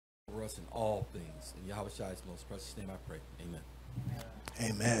us in all things. In Yahawashi's most precious name I pray. Amen.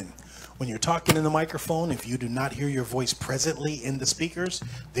 Amen. When you're talking in the microphone, if you do not hear your voice presently in the speakers,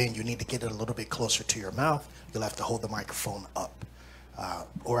 then you need to get it a little bit closer to your mouth. You'll have to hold the microphone up.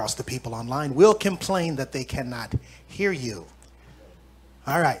 Or else the people online will complain that they cannot hear you.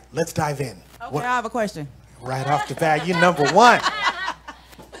 All right, let's dive in. Okay, I have a question. Right off the bat, you're number one.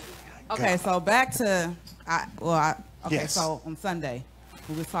 Okay, so back to, Yes. So on Sunday,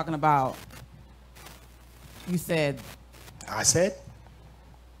 we was talking about, you said. I said?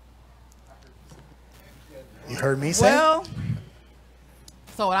 You heard me say? Well,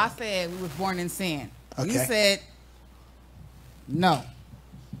 so what I said, we was born in sin. Okay. You said no.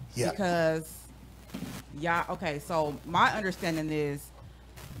 Yeah. Because, okay, so my understanding is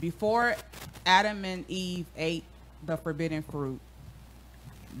before Adam and Eve ate the forbidden fruit,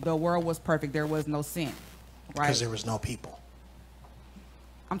 the world was perfect. There was no sin, right? Because there was no people.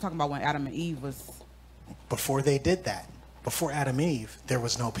 I'm talking about when Adam and Eve was. Before they did that, before Adam and Eve, there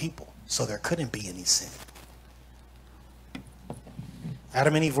was no people. So there couldn't be any sin.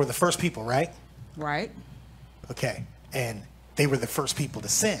 Adam and Eve were the first people, right? Right. Okay. And they were the first people to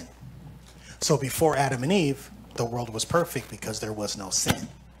sin. So before Adam and Eve, the world was perfect because there was no sin.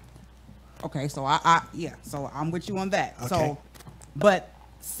 Okay, so so I'm with you on that. Okay. So, but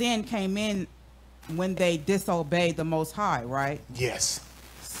sin came in when they disobeyed the Most High, right? Yes.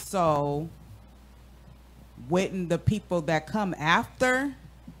 So, wouldn't the people that come after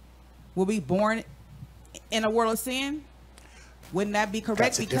will be born in a world of sin? Wouldn't that be correct?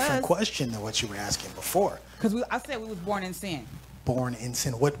 That's a different question than what you were asking before. Because I said we was born in sin. Born in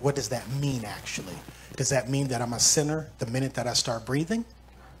sin. What does that mean, actually? Does that mean that I'm a sinner the minute that I start breathing?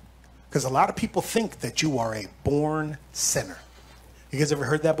 Because a lot of people think that you are a born sinner. You guys ever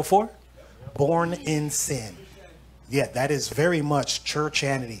heard that before? Born in sin. Yeah, that is very much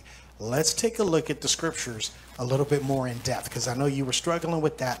churchianity. Let's take a look at the scriptures a little bit more in depth, because I know you were struggling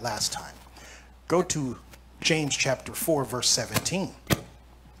with that last time. Go to James chapter 4, verse 17.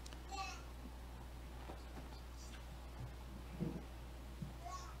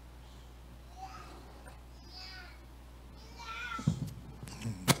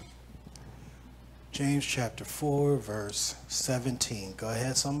 James chapter 4, verse 17. Go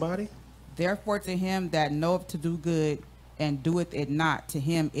ahead, somebody. Therefore, to him that knoweth to do good and doeth it not, to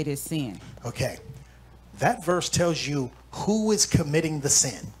him it is sin. Okay. That verse tells you who is committing the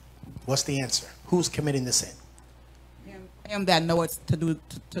sin. What's the answer? Who's committing the sin? Him that knoweth to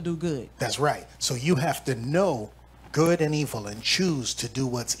do good. That's right. So you have to know good and evil and choose to do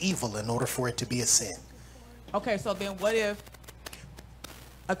what's evil in order for it to be a sin. Okay, so then what if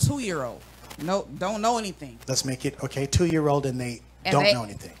a 2-year-old don't know anything? Let's make it, okay, 2-year-old and they don't know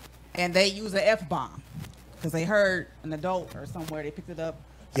anything. And they use an F-bomb because they heard an adult or somewhere, they picked it up,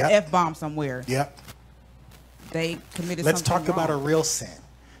 Yep. an F-bomb somewhere. Yep. They committed Let's something talk about a wrong. real sin,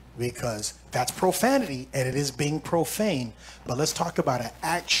 because that's profanity and it is being profane. But let's talk about an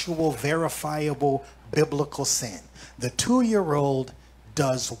actual verifiable biblical sin. The 2-year-old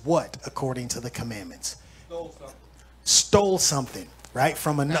does what according to the commandments? Stole something, right?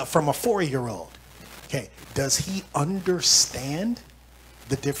 From a 4-year-old. Okay. Does he understand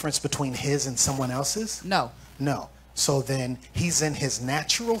the difference between his and someone else's? No. No. So then he's in his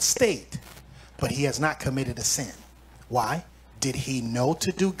natural state, but he has not committed a sin. Why? Did he know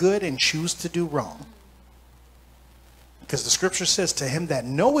to do good and choose to do wrong? Because the scripture says, to him that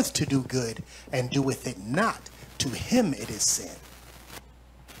knoweth to do good and doeth it not, to him it is sin.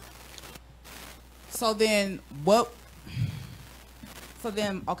 So then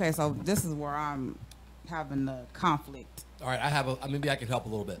okay, so this is where I'm having the conflict. All right, maybe I can help a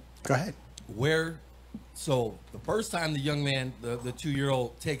little bit. Go ahead. So the first time the young man, the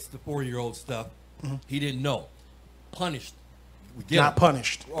 2-year-old takes the 4-year-old stuff, he didn't know. Punished. We get Not him.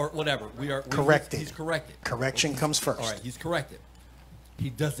 punished. Or whatever. Corrected. He's corrected. Correction comes first. All right, he's corrected.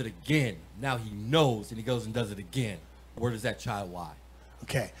 He does it again. Now he knows, and he goes and does it again. Where does that child lie?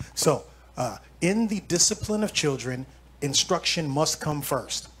 Okay. So in the discipline of children, instruction must come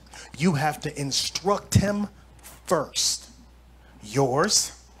first. You have to instruct him first.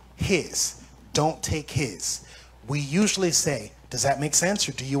 Yours, his. Don't take his. We usually say, does that make sense,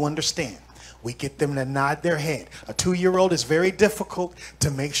 or do you understand? We get them to nod their head. A 2-year-old is very difficult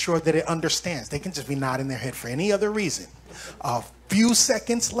to make sure that it understands. They can just be nodding their head for any other reason. A few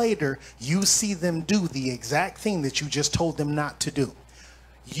seconds later, you see them do the exact thing that you just told them not to do.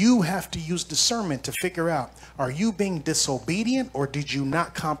 You have to use discernment to figure out, are you being disobedient, or did you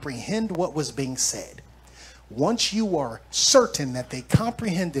not comprehend what was being said? Once you are certain that they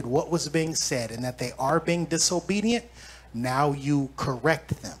comprehended what was being said and that they are being disobedient, now you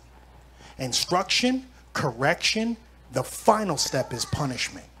correct them. Instruction, correction, the final step is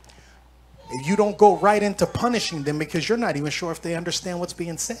punishment. You don't go right into punishing them because you're not even sure if they understand what's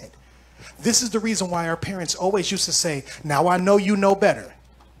being said. This is the reason why our parents always used to say, now I know you know better.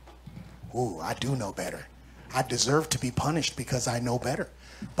 Ooh, I do know better. I deserve to be punished because I know better.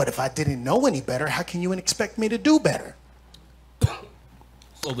 But if I didn't know any better, how can you expect me to do better?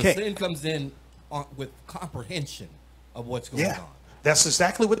 So the sin comes in with comprehension of what's going on. That's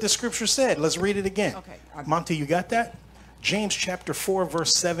exactly what the scripture said. Let's read it again. Okay. Monty, you got that? James chapter 4,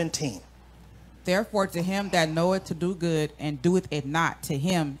 verse 17. Therefore, to him that knoweth to do good and doeth it not, to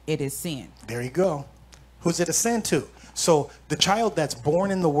him it is sin. There you go. Who's it a sin to? So the child that's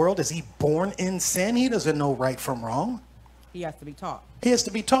born in the world, is he born in sin? He doesn't know right from wrong. He has to be taught. He has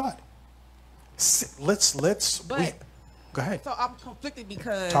to be taught. Go ahead. So I'm conflicted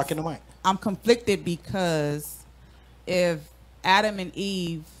because Talking to Mike. I'm conflicted because if Adam and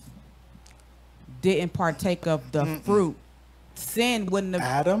Eve didn't partake of the fruit, sin wouldn't have.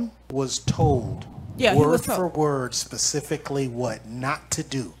 Adam was told word for word specifically what not to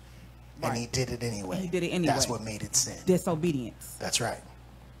do. And he did it anyway. He did it anyway. That's what made it sin. Disobedience. That's right.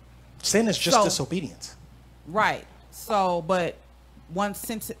 Sin is just disobedience. Right. So, but once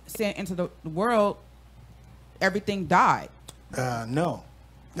sin entered the world, everything died. No.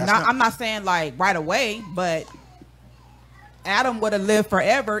 I'm not saying like right away, but Adam would have lived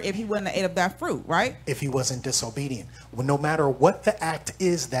forever if he wouldn't have ate of that fruit, right? If he wasn't disobedient. Well, no matter what the act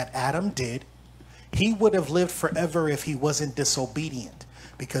is that Adam did, he would have lived forever if he wasn't disobedient,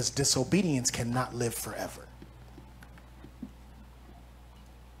 because disobedience cannot live forever.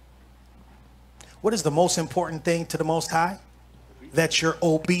 What is the most important thing to the Most High? That you're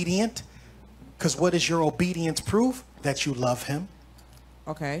obedient. Because what is your obedience proof? That you love him.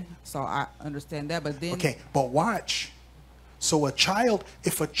 Okay, so I understand that, but then... Okay, but watch. So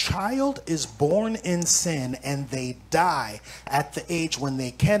if a child is born in sin and they die at the age when they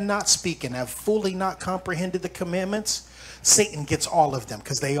cannot speak and have fully not comprehended the commandments, Satan gets all of them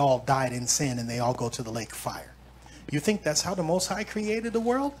because they all died in sin and they all go to the lake of fire. You think that's how the Most High created the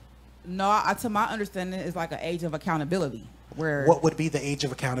world? No, to my understanding, it's like an age of accountability. Where What would be the age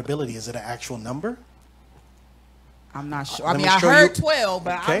of accountability? Is it an actual number? I'm not sure. I mean, I heard 12,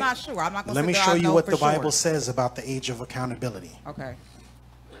 but okay. I'm not sure. I'm not going to Let me show you what the Bible says about the age of accountability. Okay.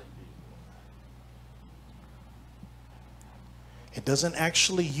 It doesn't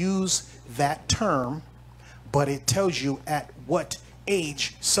actually use that term, but it tells you at what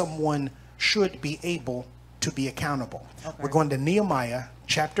age someone should be able to be accountable. Okay. We're going to Nehemiah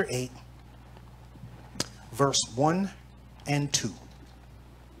chapter 8, verse 1 and 2.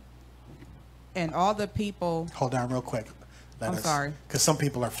 And all the people... Hold on real quick. I'm sorry. Because some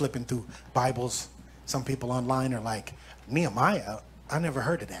people are flipping through Bibles. Some people online are like, Nehemiah? I never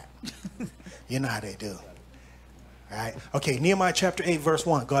heard of that. You know how they do. All right. Okay, Nehemiah chapter 8, verse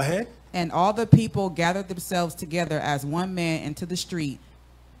 1. Go ahead. And all the people gathered themselves together as one man into the street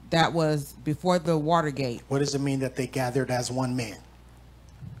that was before the water gate. What does it mean that they gathered as one man?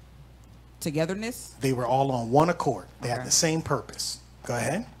 Togetherness. They were all on one accord. They had the same purpose. Go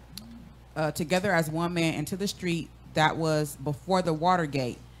ahead. Together as one man into the street that was before the water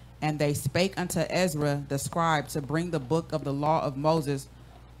gate. And they spake unto Ezra the scribe to bring the book of the law of Moses,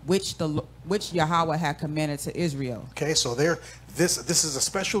 which Yahawah had commanded to Israel. Okay, so this is a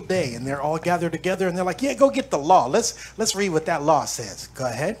special day, and they're all gathered together, and they're like, yeah, go get the law. Let's read what that law says. Go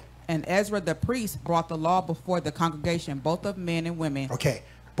ahead. And Ezra the priest brought the law before the congregation, both of men and women. Okay,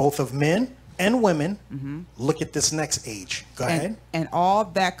 both of men and women. Look at this next age. Go ahead. And all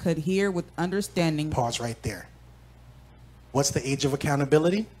that could hear with understanding. Pause right there. What's the age of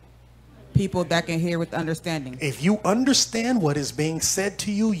accountability? People that can hear with understanding. If you understand what is being said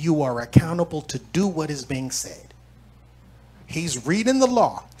to you, you are accountable to do what is being said. He's reading the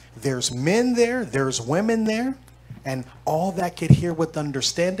law. There's men there, there's women there, and all that could hear with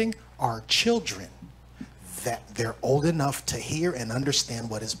understanding are children that they're old enough to hear and understand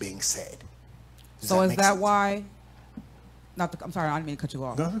what is being said. So is that why? I'm sorry, I didn't mean to cut you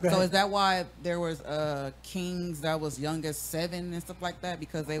off. No, go ahead. So is that why there was kings that was young as 7 and stuff like that,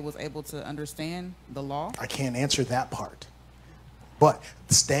 because they was able to understand the law? I can't answer that part. But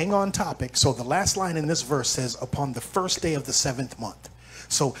staying on topic, so the last line in this verse says, upon the first day of the 7th month.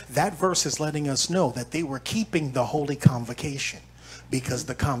 So that verse is letting us know that they were keeping the holy convocation, because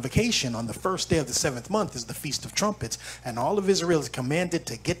the convocation on the first day of the 7th month is the Feast of Trumpets, and all of Israel is commanded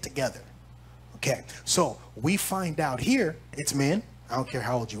to get together. Okay, so we find out here, it's men, I don't care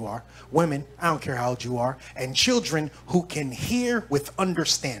how old you are, women, I don't care how old you are, and children who can hear with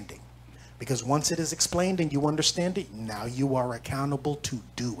understanding. Because once it is explained and you understand it, now you are accountable to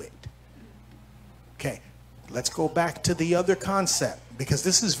do it. Okay, let's go back to the other concept, because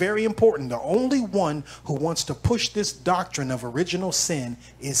this is very important. The only one who wants to push this doctrine of original sin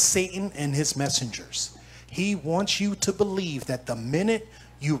is Satan and his messengers. He wants you to believe that the minute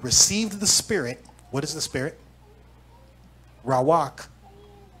you received the Spirit, what is the Spirit? Rawak,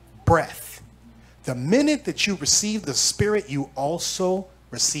 breath. The minute that you received the Spirit, you also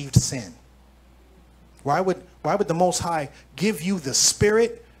received sin. Why would the Most High give you the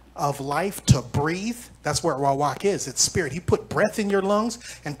Spirit of life to breathe? That's where Rawak is. It's spirit. He put breath in your lungs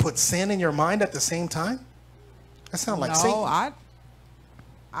and put sin in your mind at the same time. That sounds like Satan. No,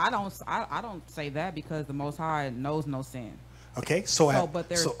 I don't say that, because the Most High knows no sin. Okay, so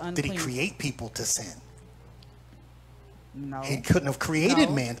did he unclean. create people to sin? No. He couldn't have created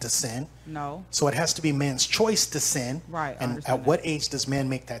No. man to sin. No. So it has to be man's choice to sin. Right, I And understand at what that. age does man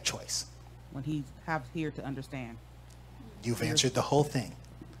make that choice? When he's here to understand. You've answered the whole thing.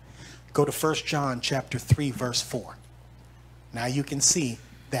 Go to 1 John chapter 3, verse 4. Now you can see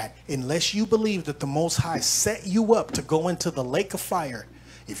that unless you believe that the Most High set you up to go into the lake of fire,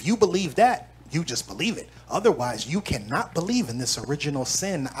 if you believe that, you just believe it. Otherwise, you cannot believe in this original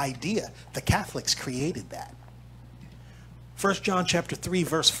sin idea. The Catholics created that. 1 John chapter 3,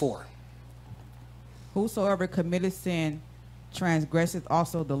 verse 4. Whosoever committeth sin transgresseth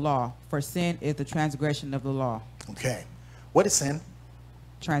also the law, for sin is the transgression of the law. Okay. What is sin?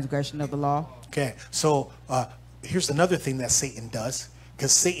 Transgression of the law. Okay. So here's another thing that Satan does,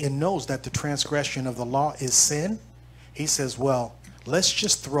 because Satan knows that the transgression of the law is sin. He says, well, let's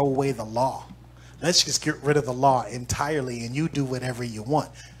just throw away the law. Let's just get rid of the law entirely, and you do whatever you want.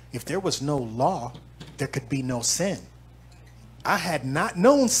 If there was no law, there could be no sin. I had not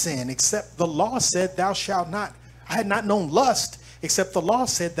known sin except the law said thou shalt not. I had not known lust except the law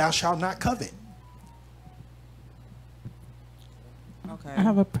said thou shalt not covet. Okay. I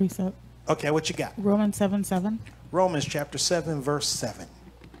have a precept. Okay, what you got? Romans 7:7. Romans chapter 7, verse 7.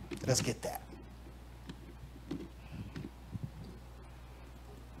 Let's get that.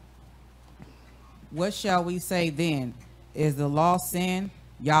 What shall we say then? Is the law sin?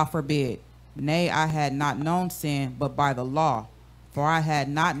 Yah forbid. Nay, I had not known sin, but by the law. For I had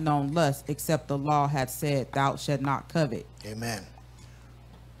not known lust, except the law had said, thou shalt not covet. Amen.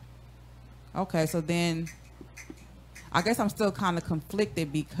 Okay, so then I guess I'm still kind of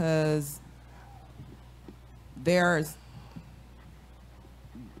conflicted, because there's...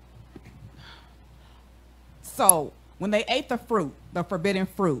 So when they ate the fruit, the forbidden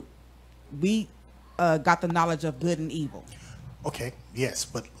fruit, we got the knowledge of good and evil. Okay, yes,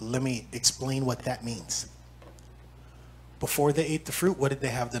 but let me explain what that means. Before they ate the fruit, what did they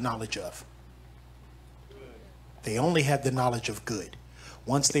have the knowledge of? They only had the knowledge of good.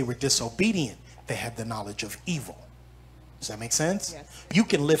 Once they were disobedient, they had the knowledge of evil. Does that make sense? Yes. You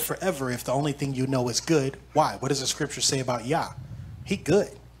can live forever if the only thing you know is good. Why? What does the scripture say about Yah? He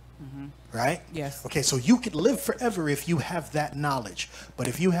good. Right? Yes. Okay, so you could live forever if you have that knowledge. But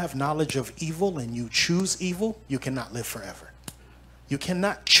if you have knowledge of evil and you choose evil, you cannot live forever. You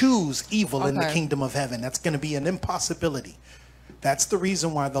cannot choose evil in the Okay. kingdom of heaven. That's going to be an impossibility. That's the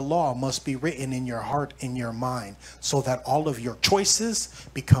reason why the law must be written in your heart, in your mind, so that all of your choices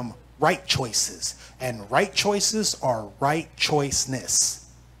become right choices. And right choices are right choiceness.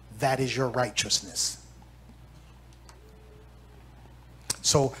 That is your righteousness.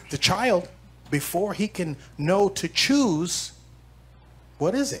 So the child, before he can know to choose,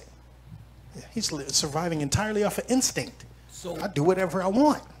 what is it? He's surviving entirely off of instinct. So I do whatever I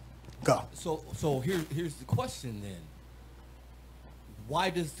want. Go. So here's the question then.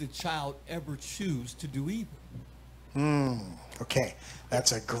 Why does the child ever choose to do evil? Okay,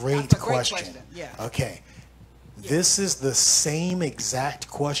 that's a great That's a great question. question, yeah. Okay, this is the same exact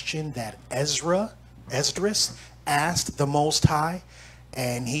question that Esdras asked the Most High,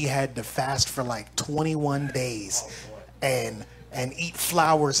 and he had to fast for like 21 days and eat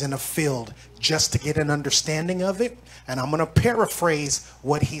flowers in a field just to get an understanding of it. And I'm going to paraphrase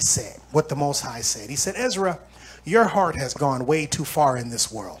what he said, what the Most High said. He said, Ezra, your heart has gone way too far in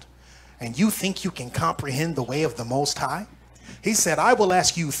this world, and you think you can comprehend the way of the Most High? He said, I will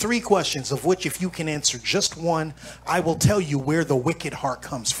ask you 3 questions, of which if you can answer just one, I will tell you where the wicked heart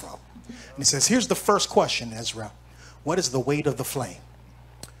comes from. And he says, here's the first question, Ezra. What is the weight of the flame?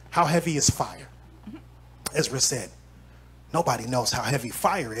 How heavy is fire? Ezra said, nobody knows how heavy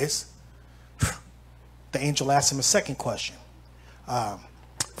fire is. The angel asked him a second question.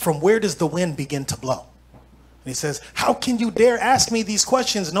 From where does the wind begin to blow? And he says, how can you dare ask me these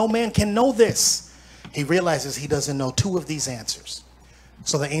questions? No man can know this. He realizes he doesn't know 2 of these answers.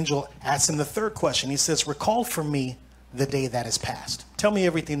 So the angel asks him the third question. He says, recall for me the day that is past. Tell me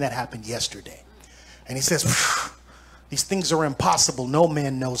everything that happened yesterday. And he says, these things are impossible. No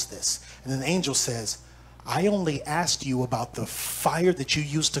man knows this. And then the angel says, I only asked you about the fire that you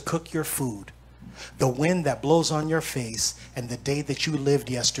used to cook your food, the wind that blows on your face, and the day that you lived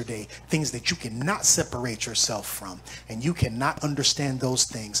yesterday, things that you cannot separate yourself from, and you cannot understand those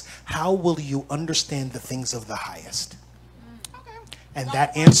things. How will you understand the things of the highest? Okay. And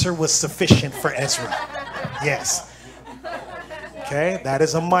that answer was sufficient for Ezra. Yes. Okay, that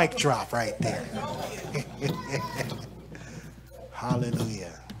is a mic drop right there.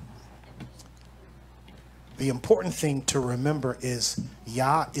 Hallelujah. The important thing to remember is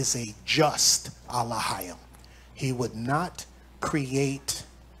Yah is a just Elohim. He would not create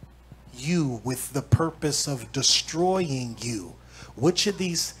you with the purpose of destroying you. Which of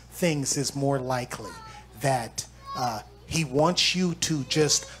these things is more likely? That he wants you to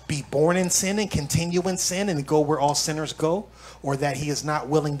just be born in sin and continue in sin and go where all sinners go? Or that he is not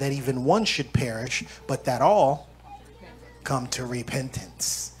willing that even one should perish, but that all come to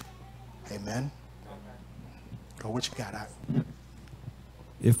repentance? Amen. Go, what you got?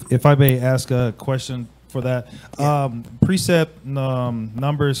 If I may ask a question for that. Yeah. Precept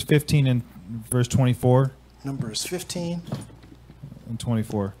Numbers 15 and verse 24. Numbers 15 and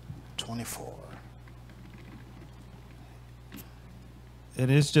 24. 24.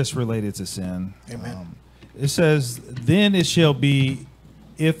 It is just related to sin. Amen. It says, then it shall be,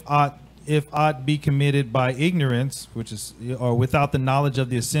 if aught be committed by ignorance, which is, or without the knowledge of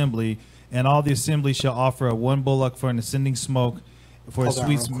the assembly, and all the assembly shall offer a one bullock for an ascending smoke, for Hold a on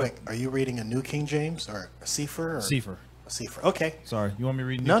sweet real smoke. quick. Are you reading a New King James or a Sefer? Or Sefer. A Sefer. Okay. Sorry, you want me to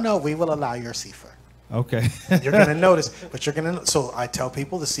read? No, we will allow your Sefer. Okay. You're going to notice, but you're going to. So I tell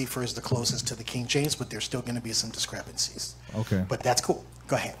people the Sefer is the closest to the King James, but there's still going to be some discrepancies. Okay. But that's cool.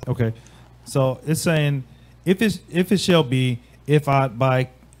 Go ahead. Okay. So it's saying, if it shall be, if I by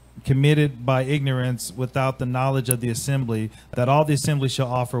committed by ignorance without the knowledge of the assembly, that all the assembly shall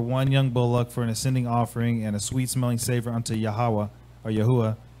offer one young bullock for an ascending offering and a sweet smelling savor unto Yahawah or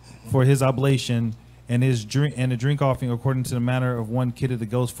Yahuwah for his oblation, and his drink and a drink offering according to the manner of one kid of the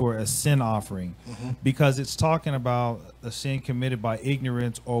goats for a sin offering. Because it's talking about a sin committed by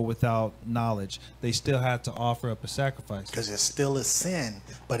ignorance or without knowledge. They still have to offer up a sacrifice. Because it's still a sin,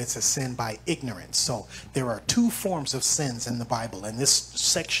 but it's a sin by ignorance. So there are two forms of sins in the Bible, and this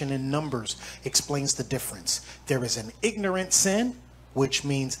section in Numbers explains the difference. There is an ignorant sin, which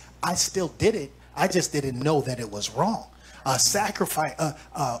means I still did it, I just didn't know that it was wrong. A sacrifice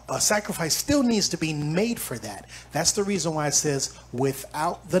still needs to be made for that. That's the reason why it says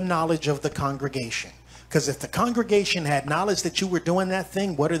without the knowledge of the congregation. Because if the congregation had knowledge that you were doing that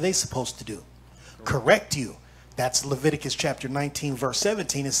thing, what are they supposed to do? Correct you. That's Leviticus chapter 19 verse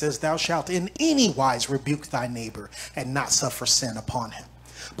 17. It says, thou shalt in any wise rebuke thy neighbor and not suffer sin upon him.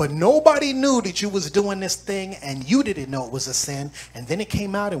 But nobody knew that you was doing this thing, and you didn't know it was a sin, and then it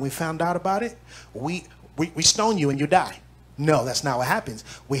came out and we found out about it. We stone you and you die. No, that's not what happens.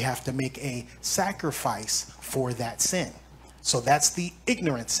 We have to make a sacrifice for that sin. So that's the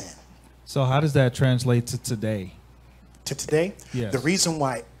ignorant sin. So how does that translate to today? To today? Yes. The reason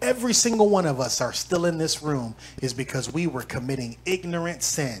why every single one of us are still in this room is because we were committing ignorant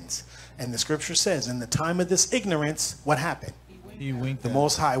sins. And the scripture says, in the time of this ignorance, what happened? He winked. The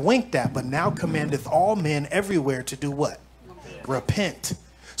Most High winked at, but now commandeth all men everywhere to do what? Repent.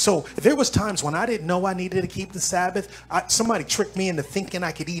 So there was times when I didn't know I needed to keep the Sabbath. Somebody tricked me into thinking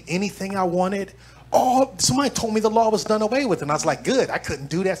I could eat anything I wanted. Somebody told me the law was done away with, and I was like, good, I couldn't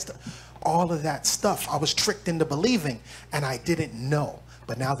do that stuff. All of that stuff I was tricked into believing, and I didn't know.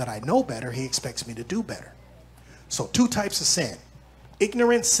 But now that I know better, he expects me to do better. So two types of sin: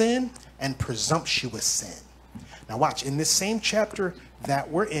 ignorant sin and presumptuous sin. Now watch, in this same chapter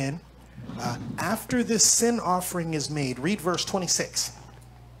that we're in, after this sin offering is made, read verse 26.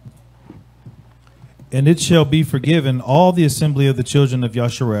 And it shall be forgiven all the assembly of the children of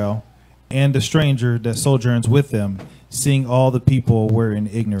Yasharel, and the stranger that sojourns with them, seeing all the people were in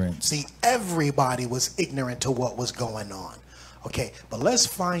ignorance. See, everybody was ignorant to what was going on. Okay, but let's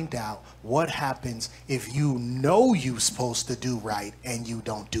find out what happens if you know you're supposed to do right and you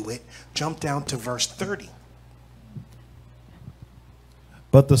don't do it. Jump down to verse 30.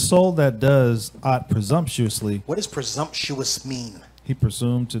 But the soul that does aught presumptuously. What does presumptuous mean? He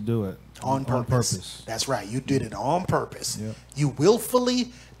presumed to do it. On purpose. That's right. You did it on purpose. Yep. You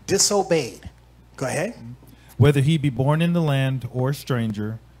willfully disobeyed. Go ahead. Whether he be born in the land or a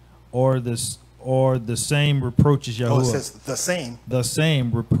stranger, or the same reproaches Yahuwah. Oh, it says the same. The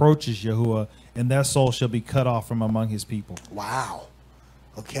same reproaches Yahuwah, and that soul shall be cut off from among his people. Wow.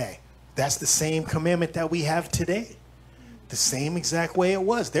 Okay. That's the same commandment that we have today. The same exact way it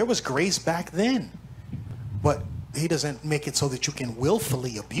was. There was grace back then. But he doesn't make it so that you can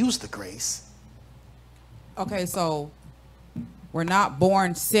willfully abuse the grace. Okay, so we're not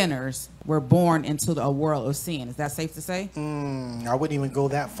born sinners. We're born into a world of sin. Is that safe to say? I wouldn't even go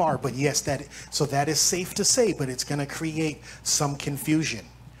that far, but yes, that is safe to say, but it's going to create some confusion.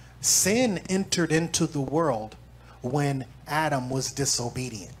 Sin entered into the world when Adam was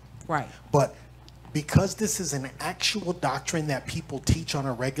disobedient. Right. But because this is an actual doctrine that people teach on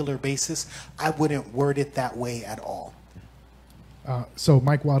a regular basis, I wouldn't word it that way at all. So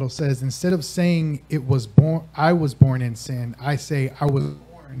Mike Waddle says, instead of saying I was born in sin, I say I was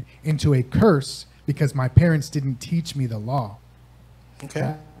born into a curse because my parents didn't teach me the law.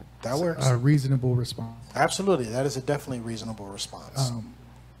 Okay, that works. A reasonable response. Absolutely, that is a definitely reasonable response.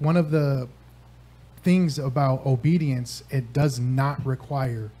 One of the things about obedience, it does not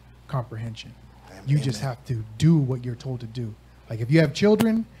require comprehension. You just have to do what you're told to do. Like if you have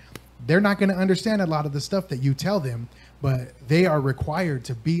children, they're not going to understand a lot of the stuff that you tell them, but they are required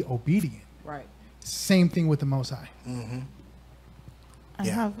to be obedient. Right. Same thing with the Most High. I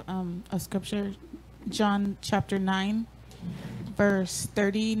have a scripture, John chapter 9, verse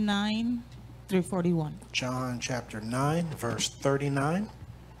 39 through 41. John chapter 9, verse 39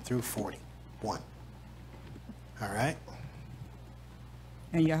 through 41. All right.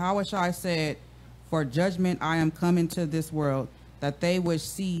 And yahawashi said, for judgment I am come into this world, that they which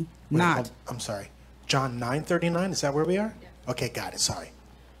see not. I'm sorry. John 9:39, is that where we are? Yeah. Okay, got it. Sorry.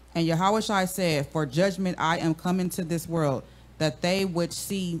 And yahawashi said, for judgment I am come into this world, that they which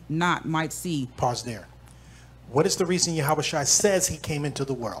see not might see. Pause there. What is the reason Yahawashi says he came into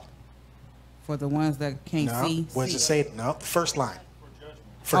the world? For the ones that can't see. What does it say? No, first line.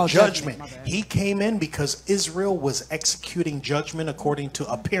 For Oh, judgment. my bad. He came in because Israel was executing judgment according to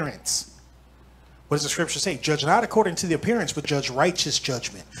appearance. What does the scripture say? Judge not according to the appearance, but judge righteous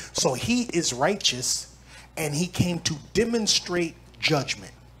judgment. So he is righteous, and he came to demonstrate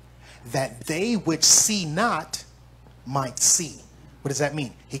judgment, that they which see not might see. What does that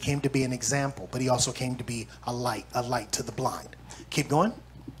mean? He came to be an example, but he also came to be a light to the blind. Keep going.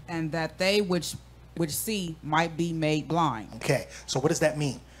 And that they which see might be made blind. Okay, so what does that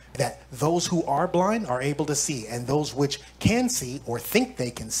mean? That those who are blind are able to see, and those which can see or think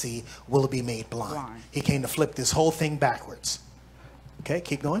they can see will be made blind. He came to flip this whole thing backwards. Okay,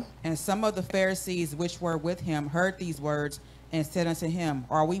 keep going. And some of the Pharisees which were with him heard these words and said unto him,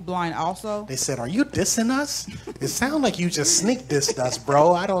 are we blind also? They said, are you dissing us? It sounds like you just sneak dissed us,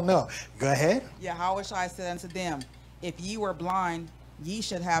 bro. I don't know. Go ahead. Yahawashi said unto them, if ye were blind, ye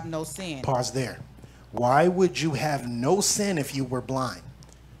should have no sin. Pause there. Why would you have no sin if you were blind?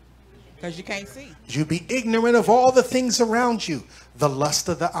 Because you can't see. You'd be ignorant of all the things around you. The lust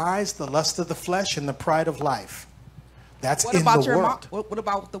of the eyes, the lust of the flesh, and the pride of life. That's in the world. What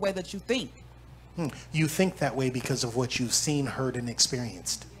about the way that you think? You think that way because of what you've seen, heard, and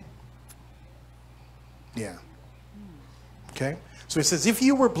experienced. Yeah. Okay. So it says, if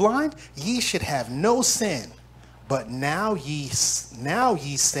you were blind, ye should have no sin. But now ye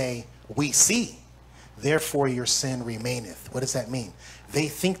say, we see. Therefore your sin remaineth. What does that mean? They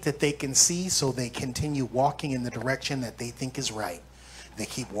think that they can see, so they continue walking in the direction that they think is right. They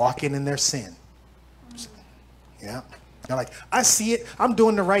keep walking in their sin. Yeah. They're like, I see it. I'm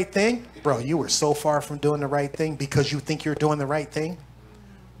doing the right thing. Bro, you were so far from doing the right thing because you think you're doing the right thing.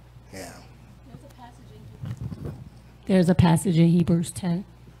 Yeah. There's a passage in Hebrews 10.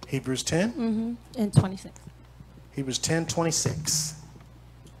 Hebrews 10? Mm-hmm. And 26. Hebrews 10:26.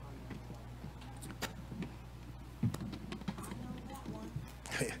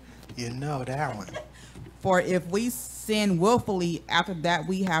 You know that one. For if we sin willfully after that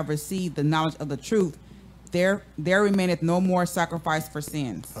we have received the knowledge of the truth, there remaineth no more sacrifice for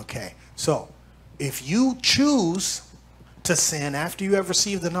sins. Okay, so if you choose to sin after you have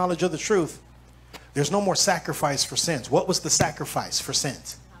received the knowledge of the truth, there's no more sacrifice for sins. What was the sacrifice for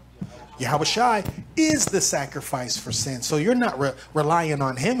sins? Yahawashi is the sacrifice for sins. So you're not relying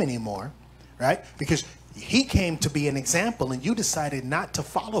on him anymore, right? Because he came to be an example, and you decided not to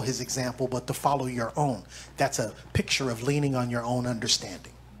follow his example, but to follow your own. That's a picture of leaning on your own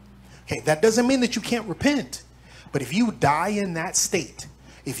understanding. Okay, that doesn't mean that you can't repent. But if you die in that state,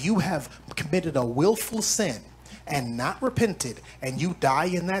 if you have committed a willful sin and not repented, and you die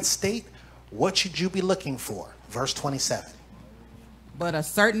in that state, what should you be looking for? Verse 27. But a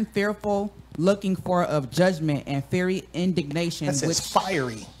certain fearful looking for of judgment and fiery indignation. That says which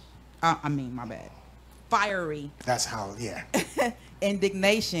fiery. My bad. Fiery. That's how, yeah.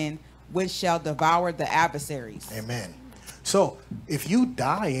 Indignation which shall devour the adversaries. Amen. So if you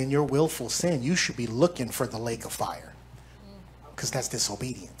die in your willful sin, you should be looking for the lake of fire, because that's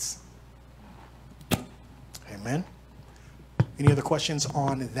disobedience. Amen. Any other questions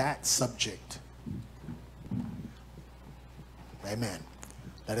on that subject? Amen.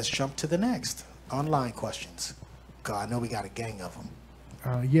 Let us jump to the next online questions. God, I know we got a gang of them.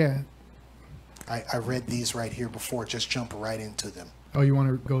 Yeah. I read these right here before. Just jump right into them. Oh, you want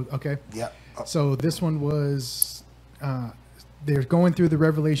to go? Okay. Yep. So this one was, they're going through the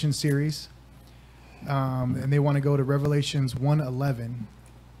Revelation series, and they want to go to Revelations 1:11.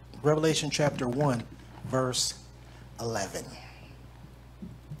 Revelation chapter 1, verse 11.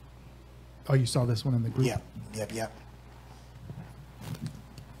 Oh, you saw this one in the group? Yep.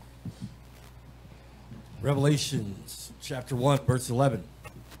 Revelations chapter 1, verse 11.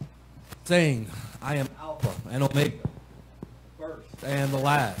 Saying, I am Alpha and Omega, first and the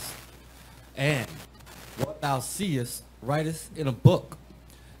last. And what thou seest, writest in a book,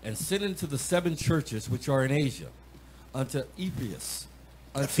 and send unto the 7 churches which are in Asia, unto Ephesus,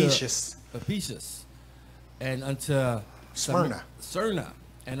 and unto Smyrna,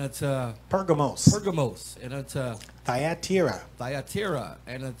 and unto Pergamos, and unto Thyatira,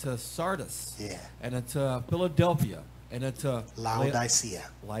 and unto Sardis, yeah, and unto Philadelphia, and unto Laodicea.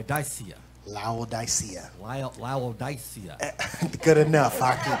 Good enough.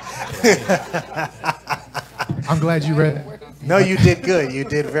 I'm glad you read it. No, you did good. You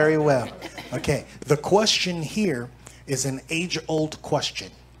did very well. Okay. The question here is an age-old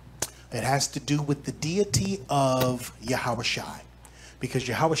question. It has to do with the deity of yahawashi. Because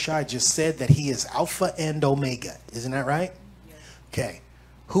yahawashi just said that he is Alpha and Omega. Isn't that right? Okay.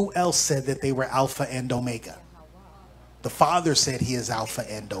 Who else said that they were Alpha and Omega? The Father said he is Alpha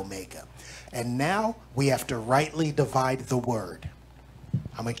and Omega. And now we have to rightly divide the word.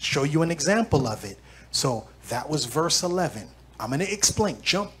 I'm going to show you an example of it. So that was verse 11. I'm going to explain.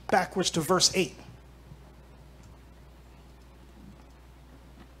 Jump backwards to verse 8.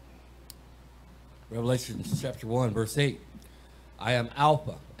 Revelation chapter 1, verse 8. I am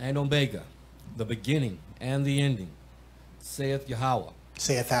Alpha and Omega, the beginning and the ending, saith Yahawah.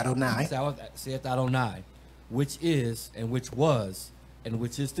 Saith Adonai. Saith Adonai, which is, and which was, and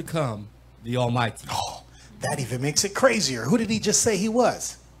which is to come, the Almighty. Oh, that even makes it crazier. Who did he just say he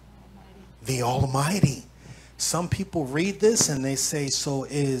was? The Almighty. Some people read this and they say, so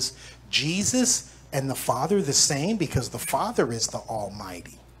is Jesus and the Father the same? Because the Father is the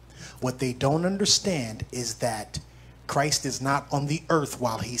Almighty. What they don't understand is that Christ is not on the earth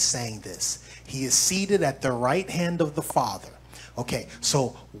while he's saying this. He is seated at the right hand of the Father. Okay,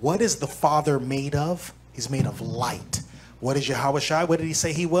 so what is the Father made of? He's made of light. What is yahawashi? What did he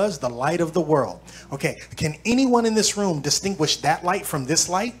say he was? The light of the world. Okay, can anyone in this room distinguish that light from this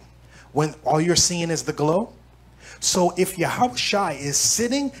light when all you're seeing is the glow? So if yahawashi is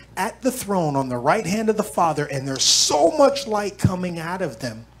sitting at the throne on the right hand of the Father and there's so much light coming out of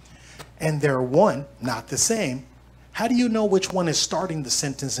them and they're one, not the same, how do you know which one is starting the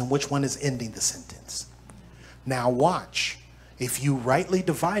sentence and which one is ending the sentence? Now watch. If you rightly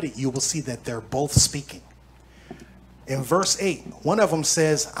divide it, you will see that they're both speaking. In verse 8, one of them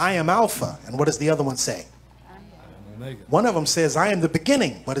says, I am Alpha. And what does the other one say? One of them says, I am the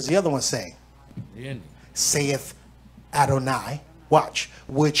beginning. What does the other one say? The ending. Saith Adonai. Watch.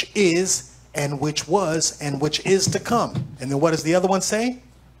 Which is, and which was, and which is to come. And then what does the other one say?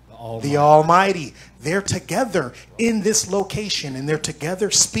 The Almighty. They're together in this location, and they're together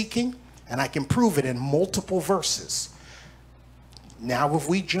speaking, and I can prove it in multiple verses. Now, if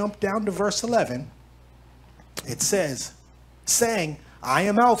we jump down to verse 11, it says, saying, I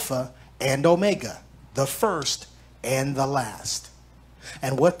am Alpha and Omega, the first and the last.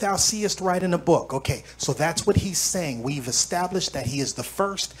 And what thou seest, write in a book. Okay, so that's what he's saying. We've established that he is the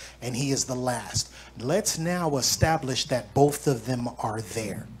first and he is the last. Let's now establish that both of them are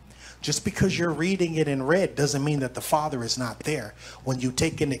there. Just because you're reading it in red doesn't mean that the Father is not there. When you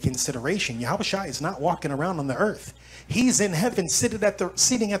take into consideration, yahawashi is not walking around on the earth. He's in heaven sitting at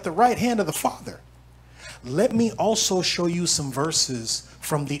the right hand of the Father. Let me also show you some verses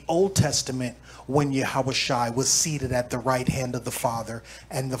from the Old Testament when yahawashi was seated at the right hand of the Father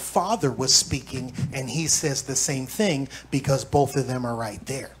and the Father was speaking, and he says the same thing because both of them are right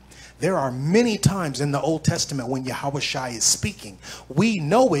there. There are many times in the Old Testament when yahawashi is speaking. We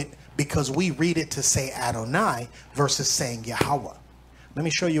know it because we read it to say Adonai versus saying Yahawah. Let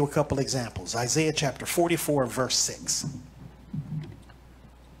me show you a couple examples. Isaiah chapter 44, verse 6.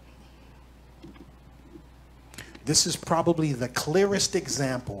 This is probably the clearest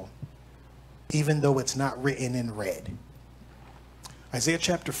example, even though it's not written in red. Isaiah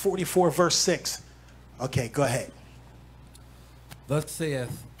chapter 44, verse 6. Okay, go ahead. Thus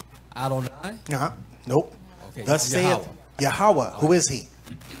saith Adonai. Nope. Okay. Thus saith Yahawah. Who is he?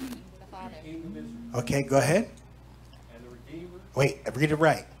 Okay, go ahead. And the Redeemer. Wait, read it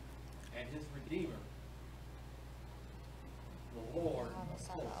right. And his Redeemer. The Lord.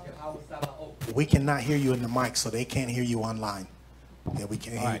 Yahweh Sabaoth. We cannot hear you in the mic, so they can't hear you online. Yeah, we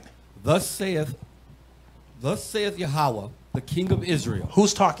can't hear All right. you. Thus saith Yahweh, the King of Israel.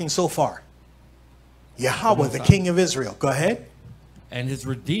 Who's talking so far? Yahweh, Most the High. King of Israel. Go ahead. And his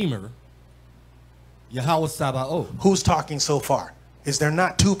Redeemer, Yahweh Sabaoth. Who's talking so far? Is there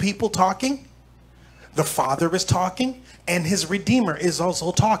not two people talking? The Father is talking, and his Redeemer is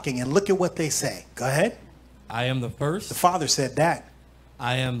also talking. And look at what they say. Go ahead. I am the The first. Father said that.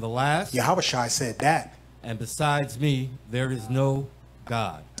 I am the last. Yahawashi said that. And besides me, there is no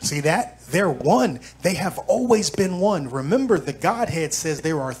God. See that? They're one. They have always been one. Remember, the Godhead says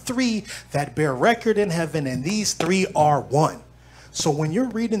there are three that bear record in heaven, and these three are one. So when you're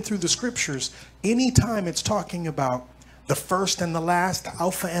reading through the scriptures, anytime it's talking about the first and the last,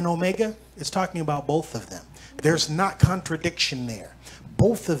 Alpha and Omega, it's talking about both of them. There's not contradiction there.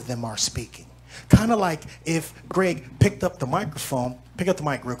 Both of them are speaking. Kind of like if Greg picked up the microphone. Pick up the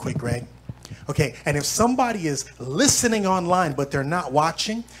mic real quick, Greg. Okay, and if somebody is listening online but they're not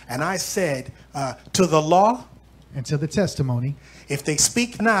watching, and I said to the law And to the testimony, if they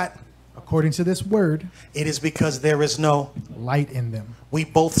speak not, according to this word, it is because there is no. light in them. We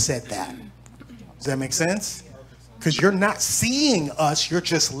both said that. Does that make sense? Because you're not seeing us, you're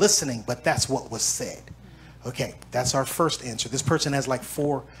just listening, but that's what was said. Okay, that's our first answer. This person has like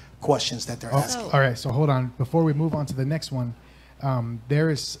 4 questions that they're asking. All right, so hold on. Before we move on to the next one, there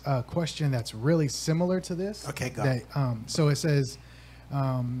is a question that's really similar to this. Okay, go. So it says,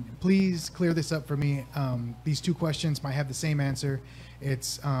 please clear this up for me. These 2 questions might have the same answer.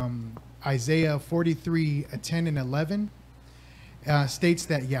 It's Isaiah 43, 10 and 11 states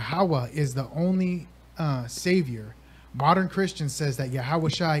that Yahweh is the only Savior. Modern Christians says that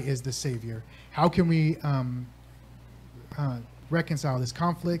Yahawashi is the Savior. How can we reconcile this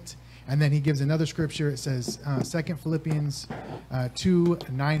conflict? And then he gives another scripture. It says 2 Philippians 2,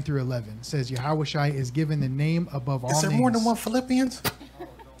 9 through 11. It says Yahawashi is given the name above all Is there names. more than one Philippians?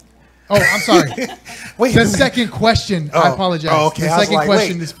 Oh, I'm sorry. Wait. The second question, I apologize. Oh, okay. The I was second like,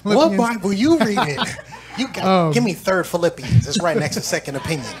 question wait, is what Philippians. Bible you reading? You got, give me 3rd Philippians. It's right next to 2nd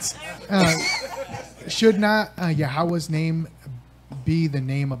Opinions. Should not Yahweh's name be the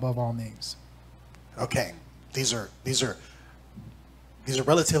name above all names? Okay, these are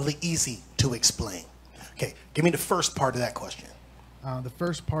relatively easy to explain. Okay, give me the first part of that question. The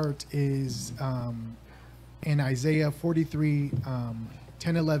first part is in Isaiah 43,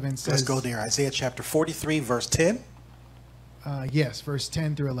 10, 11 says. Let's go there. Isaiah chapter 43, verse 10. Yes, verse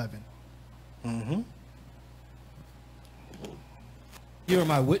 10 through 11. Mm-hmm. Here are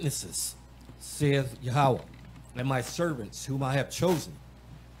my witnesses, saith Yahweh, and my servants whom I have chosen,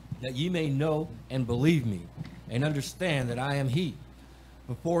 that ye may know and believe me, and understand that I am he.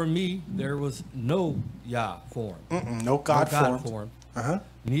 Before me there was no Yah formed. No God formed. formed. Uh-huh.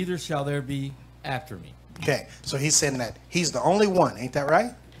 Neither shall there be after me. Okay, so he's saying that he's the only one. Ain't that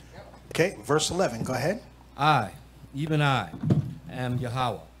right? Okay, verse 11. Go ahead. I, even I, am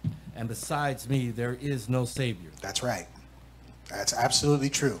Yahweh, and besides me there is no Savior. That's right. That's absolutely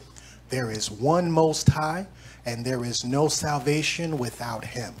true. There is one Most High, and there is no salvation without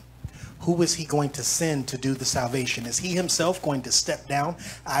him. Who is he going to send to do the salvation? Is he himself going to step down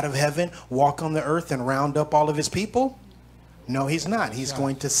out of heaven, walk on the earth, and round up all of his people? No, he's not. He's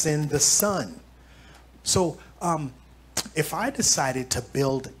going to send the Son. So if I decided to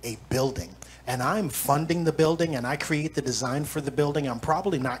build a building, and I'm funding the building and I create the design for the building, I'm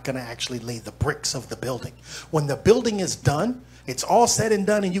probably not going to actually lay the bricks of the building. When the building is done, it's all said and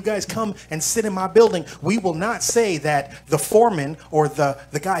done, and you guys come and sit in my building, we will not say that the foreman or the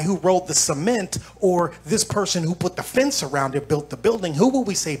guy who rolled the cement or this person who put the fence around it built the building. Who will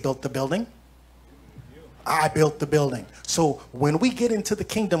we say built the building? I built the building. So when we get into the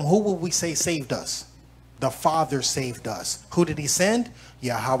kingdom, who will we say saved us? The Father saved us. Who did he send?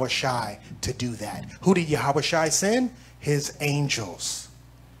 Yahawashi to do that. Who did Yahawashi send? His angels.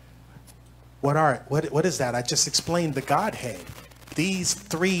 What is that? I just explained the Godhead. These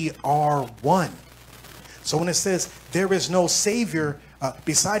 3 are one. So when it says there is no Savior,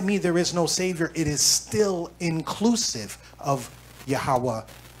 beside me there is no Savior, it is still inclusive of Yahweh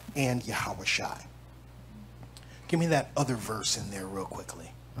and Yahawashi. Give me that other verse in there real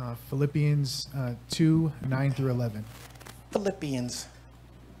quickly. Philippians 2, 9 through 11. Philippians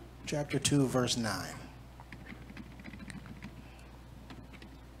chapter 2, verse 9.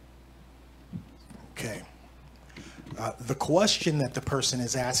 Okay. The question that the person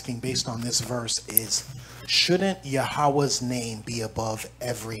is asking based on this verse is, shouldn't Yahweh's name be above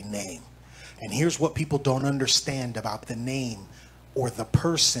every name? And here's what people don't understand about the name or the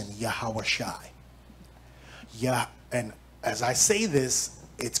person Yahawashi. Yeah, and as I say this,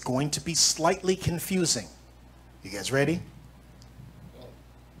 it's going to be slightly confusing. You guys ready?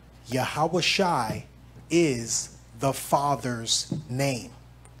 Yahawashi is the Father's name.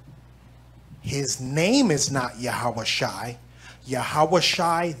 His name is not Yahawashi.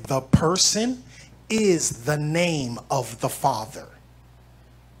 Yahawashi, the person, is the name of the Father.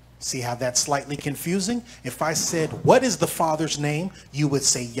 See how that's slightly confusing? If I said, what is the Father's name? You would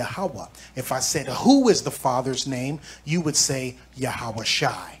say Yahawah. If I said, who is the Father's name? You would say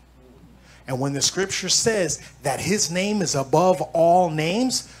Yahawashi. And when the scripture says that his name is above all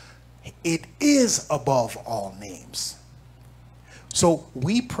names, it is above all names. So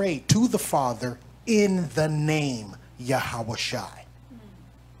we pray to the Father in the name Yahawashi.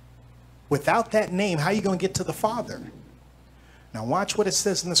 Without that name, how are you going to get to the Father? Now watch what it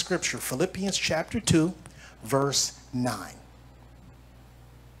says in the scripture. Philippians chapter 2, verse 9.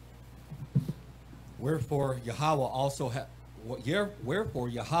 Wherefore Yahawah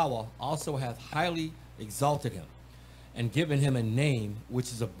also hath highly exalted him, and given him a name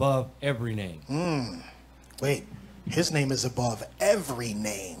which is above every name. Wait, his name is above every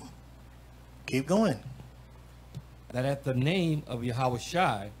name. Keep going. That at the name of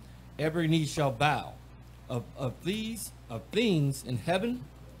Yahawashi every knee shall bow, of things in heaven,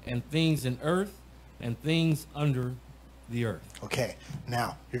 and things in earth, and things under the earth. Okay,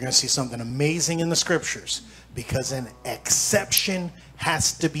 now you're going to see something amazing in the scriptures, because an exception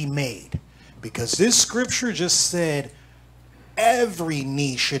has to be made. Because this scripture just said every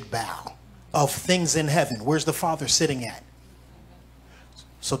knee should bow of things in heaven. Where's the Father sitting at?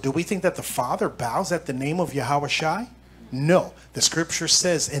 So do we think that the Father bows at the name of Yahawashi? No. The scripture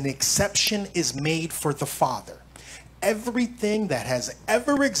says an exception is made for the Father. Everything that has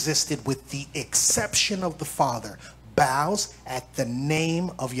ever existed, with the exception of the Father, bows at the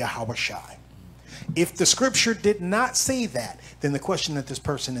name of Yahawashi. If the scripture did not say that, then the question that this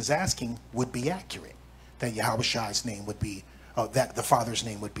person is asking would be accurate. That Yahawashi's name would be, that the Father's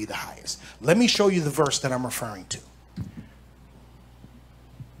name would be the highest. Let me show you the verse that I'm referring to.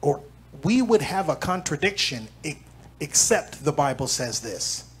 Or we would have a contradiction except the Bible says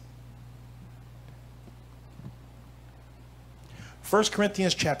this. 1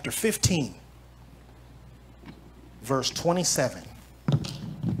 Corinthians chapter 15, verse 27.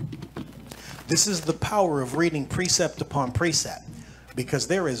 This is the power of reading precept upon precept, because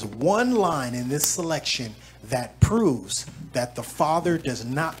there is one line in this selection that proves that the Father does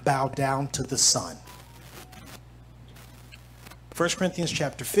not bow down to the Son. 1 Corinthians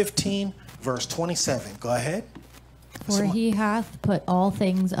chapter 15, verse 27. Go ahead. For he hath put all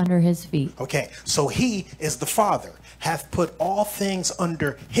things under his feet. Okay, so he is the Father, hath put all things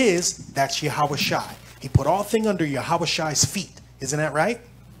under his, that's Yahawashi. He put all things under Yahawashi's feet. Isn't that right?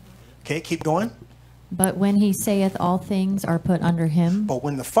 Okay, keep going. But when he saith all things are put under him. But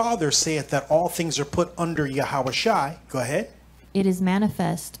when the Father saith that all things are put under Yahawashi, go ahead. It is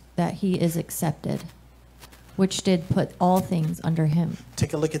manifest that he is accepted, which did put all things under him.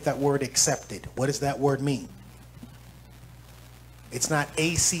 Take a look at that word accepted. What does that word mean? It's not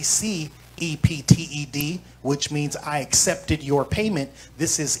ACCEPTED, which means I accepted your payment.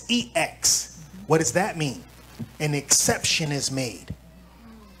 This is EX. What does that mean? An exception is made.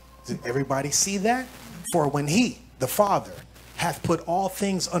 Did everybody see that? For when he, the Father, hath put all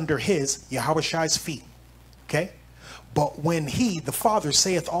things under his, Yahawashi's feet. Okay? But when he, the Father,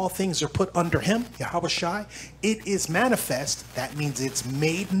 saith all things are put under him, Yahawashi, it is manifest, that means it's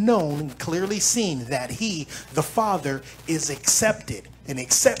made known, clearly seen, that he, the Father, is accepted. An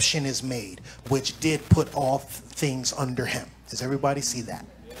exception is made, which did put all things under him. Does everybody see that?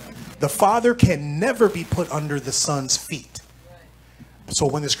 The Father can never be put under the Son's feet. So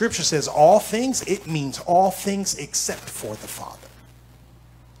when the scripture says all things, it means all things except for the Father.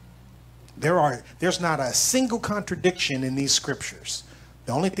 There's not a single contradiction in these scriptures.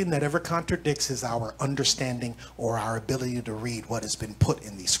 The only thing that ever contradicts is our understanding or our ability to read what has been put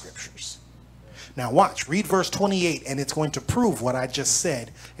in these scriptures. Now watch, read verse 28, and it's going to prove what I just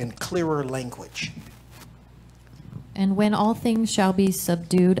said in clearer language. And when all things shall be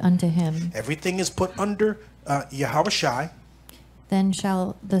subdued unto him. Everything is put under Yahawashi. Then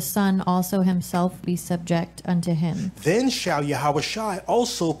shall the Son also himself be subject unto him. Then shall Yahawashi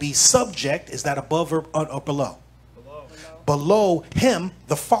also be subject. Is that above or below? Below him,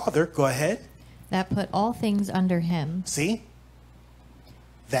 the Father. Go ahead. That put all things under him. See?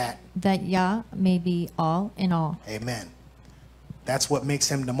 That Yah may be all in all. Amen. That's what makes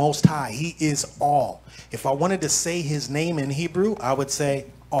him the Most High. He is all. If I wanted to say his name in Hebrew, I would say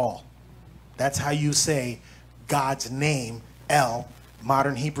all. That's how you say God's name, El.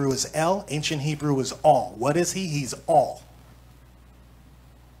 Modern Hebrew is El. Ancient Hebrew is all. What is he? He's all.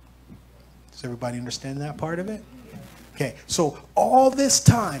 Does everybody understand that part of it? Okay, so all this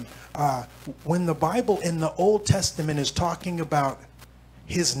time, when the Bible in the Old Testament is talking about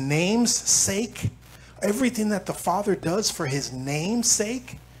his name's sake, everything that the Father does for his name's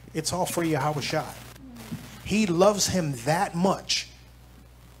sake, it's all for yahawashi. He loves him that much.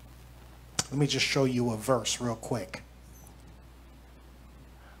 Let me just show you a verse real quick.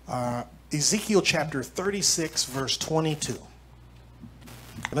 Ezekiel chapter 36, verse 22.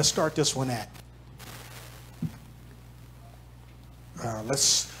 Let's start this one at.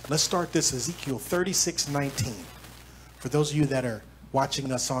 Let's start this Ezekiel 36:19. For those of you that are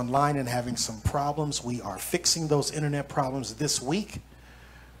watching us online and having some problems, we are fixing those internet problems this week.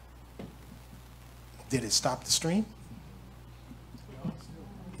 Did it stop the stream?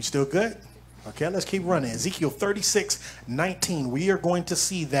 You still good? Okay, let's keep running. Ezekiel 36:19. We are going to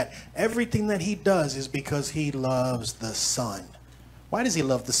see that everything that he does is because he loves the Son. Why does he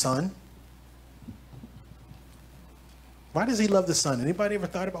love the Son? Why does he love the Son? Anybody ever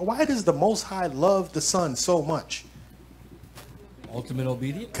thought about why does the Most High love the Son so much? Ultimate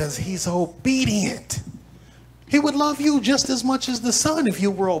obedience? Because he's obedient. He would love you just as much as the Son if you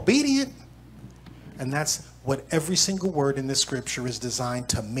were obedient. And that's what every single word in the scripture is designed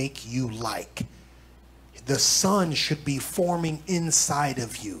to make you like. The Son should be forming inside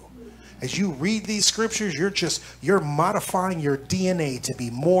of you. As you read these scriptures, you're modifying your DNA to be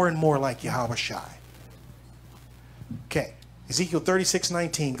more and more like yahawashi. Okay, Ezekiel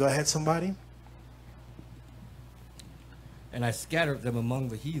 36:19. Go ahead, somebody. And I scattered them among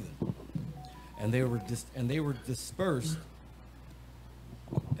the heathen, and they were dispersed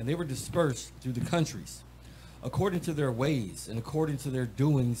through the countries, according to their ways and according to their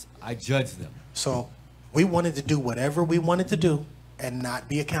doings. I judged them. So we wanted to do whatever we wanted to do and not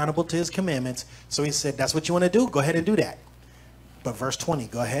be accountable to his commandments. So he said, "That's what you want to do. Go ahead and do that." But verse 20.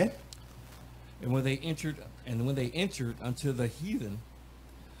 Go ahead. And when they entered unto the heathen,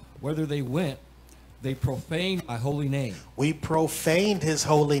 whether they went, they profaned my holy name. We profaned his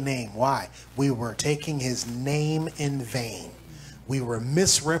holy name. Why? We were taking his name in vain. We were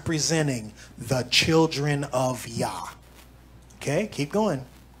misrepresenting the children of Yah. Okay, keep going.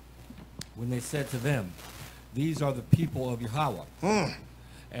 When they said to them, these are the people of Yahawah,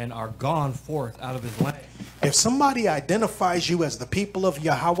 and are gone forth out of his land. If somebody identifies you as the people of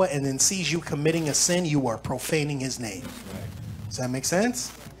Yahawah and then sees you committing a sin, you are profaning his name. Right. Does that make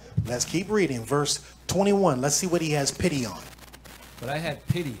sense? Let's keep reading. Verse 21. Let's see what he has pity on. But I had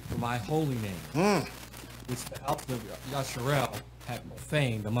pity for my holy name, which the house of Yasharel had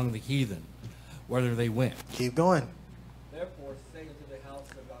profaned among the heathen, whether they went. Keep going. Therefore say unto the house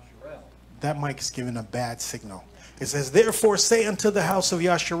of Yasharel. That mic is giving a bad signal. It says, therefore say unto the house of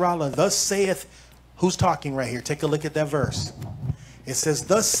Yasharallah, thus saith, who's talking right here? Take a look at that verse. It says,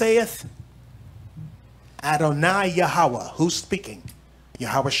 thus saith Adonai Yahawah. Who's speaking?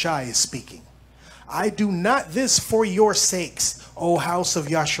 Yahawashi is speaking. I do not this for your sakes, O house of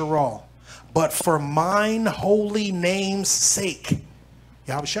Yasharal, but for mine holy name's sake.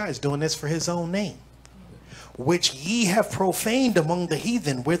 Yahawashi is doing this for his own name, which ye have profaned among the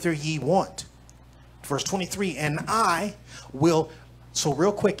heathen, whither ye want. Verse 23, and I will, so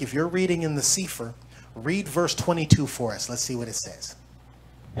real quick, if you're reading in the Sefer, read verse 22 for us. Let's see what it says.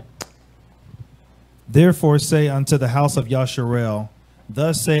 Therefore say unto the house of Yasharel,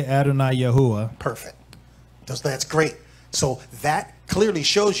 thus say Adonai Yahuwah. Perfect. That's great. So that clearly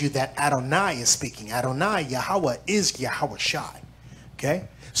shows you that Adonai is speaking. Adonai, Yahawah, is Yahawashi. Okay?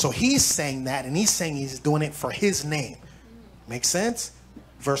 So he's saying that, and he's saying he's doing it for his name. Make sense?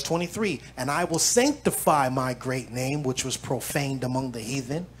 Verse 23, and I will sanctify my great name, which was profaned among the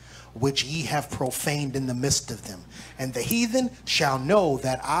heathen, which ye have profaned in the midst of them. And the heathen shall know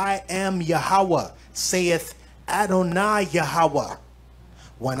that I am Yahawah, saith Adonai Yahawah,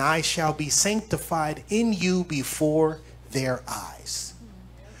 when I shall be sanctified in you before their eyes.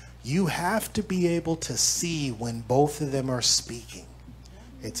 You have to be able to see when both of them are speaking.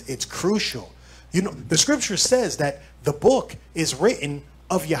 It's crucial. You know, the scripture says that the book is written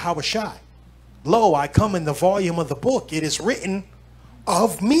of Yahawashi. Lo, I come in the volume of the book. It is written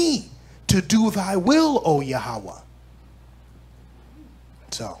of me to do thy will, O Yahawah.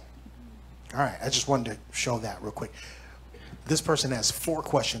 So, all right, I just wanted to show that real quick. This person has 4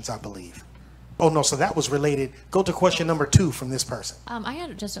 questions, I believe. Oh, no, so that was related. Go to question number 2 from this person. I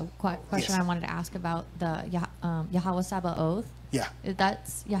had just a question Yes. I wanted to ask about the Yahweh Sabaoth. Yeah.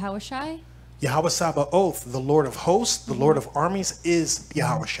 That's Yahawashi? Yahweh Sabaoth, the Lord of hosts, the Lord of armies, is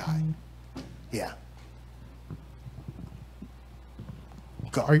Yahawashi. Yeah.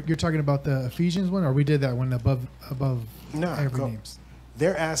 Go. You're talking about the Ephesians one, or we did that one above No, every go. names?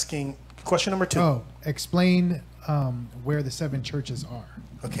 They're asking, question number 2. Oh, explain where the 7 churches are.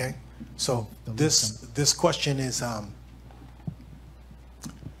 Okay. So The this question is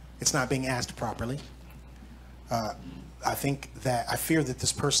it's not being asked properly. I fear that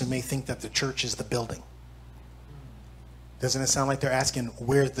this person may think that the church is the building. Doesn't it sound like they're asking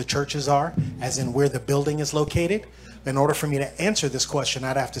where the churches are, as in where the building is located? In order for me to answer this question,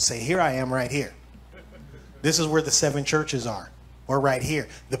 I'd have to say, here I am right here. This is where the 7 churches are. We're right here.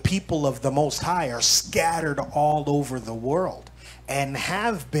 The people of the Most High are scattered all over the world and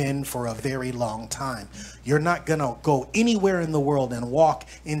have been for a very long time. You're not going to go anywhere in the world and walk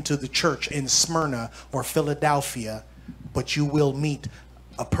into the church in Smyrna or Philadelphia, but you will meet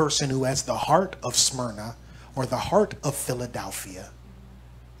a person who has the heart of Smyrna or the heart of Philadelphia.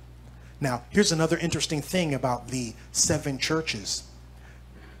 Now, here's another interesting thing about the 7 churches.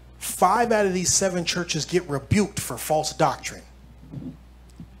 5 out of these 7 churches get rebuked for false doctrine.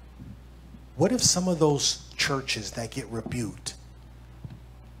 What if some of those churches that get rebuked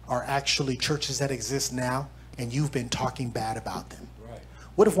are actually churches that exist now and you've been talking bad about them? Right.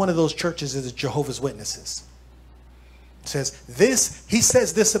 What if one of those churches is Jehovah's Witnesses? It says this, he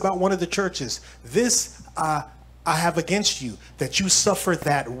says this about one of the churches. This I have against you, that you suffer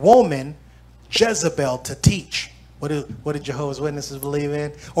that woman Jezebel to teach. What do Jehovah's Witnesses believe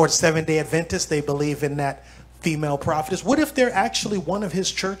in? Or Seventh-day Adventists, they believe in that female prophetess. What if they're actually one of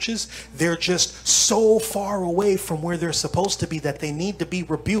his churches? They're just so far away from where they're supposed to be that they need to be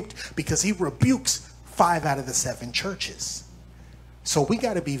rebuked, because he rebukes 5 out of the 7 churches. So we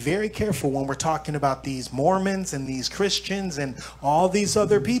got to be very careful when we're talking about these Mormons and these Christians and all these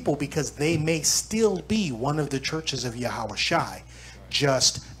other people, because they may still be one of the churches of yahawashi,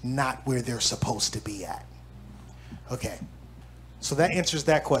 just not where they're supposed to be at. Okay. So that answers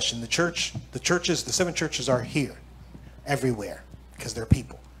that question. The churches, the 7 churches are here, everywhere, because they're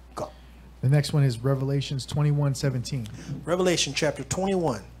people. Go. The next one is Revelations 21:17. Revelation chapter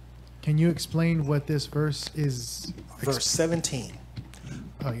 21. Can you explain what this verse is? Verse 17.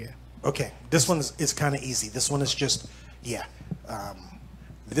 Oh, yeah. Okay, this one is kind of easy. This one is just,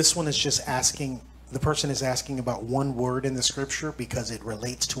 this one is just asking, the person is asking about one word in the scripture because it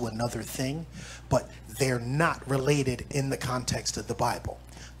relates to another thing, but they're not related in the context of the Bible.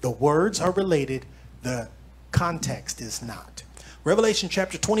 The words are related, the context is not. Revelation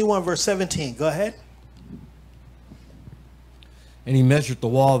chapter 21, verse 17. Go ahead. And he measured the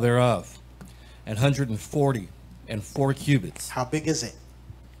wall thereof, 144 cubits. How big is it?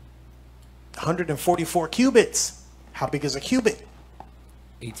 144 cubits. How big is a cubit?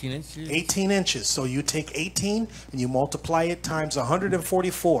 18 inches. 18 inches. So you take 18 and you multiply it times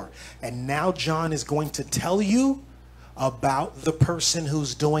 144. And now John is going to tell you about the person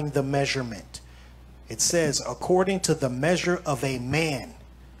who's doing the measurement. It says, according to the measure of a man,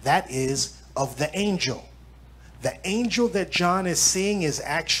 that is, of the angel. The angel that John is seeing is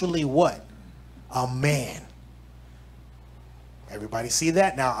actually what? A man. Everybody see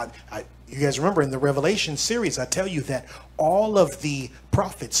that? Now, you guys remember in the Revelation series, I tell you that all of the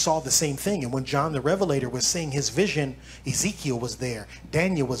prophets saw the same thing. And when John the Revelator was seeing his vision, Ezekiel was there,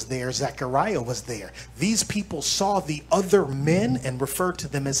 Daniel was there, Zechariah was there. These people saw the other men and referred to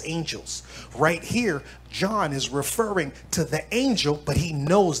them as angels. Right here, John is referring to the angel, but he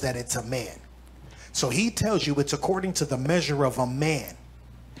knows that it's a man. So he tells you it's according to the measure of a man.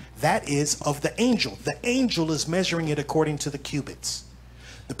 That is of the angel. The angel is measuring it according to the cubits.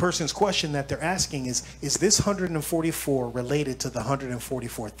 The person's question that they're asking is this 144 related to the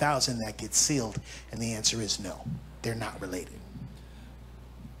 144,000 that gets sealed? And the answer is no, they're not related.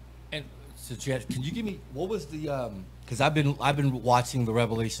 And so, Chad, can you give me, what was the, because I've been watching the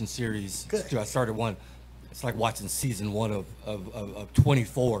Revelation series. Good. I started one. It's like watching season 1 of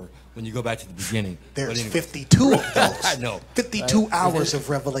 24 when you go back to the beginning. There's But anyway. 52 of those. I know. 52 hours of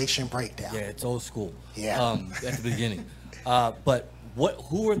Revelation breakdown. Yeah, it's old school. Yeah. At the beginning. But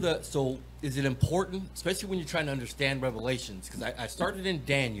who are the, so is it important, especially when you're trying to understand Revelations? Because I started in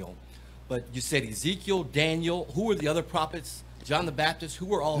Daniel, but you said Ezekiel, Daniel, who were the other prophets? John the Baptist, who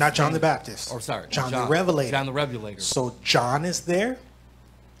were all? Not John the Baptist. Or sorry. John the Revelator. John the Revelator. So John is there.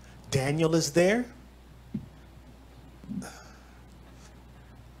 Daniel is there.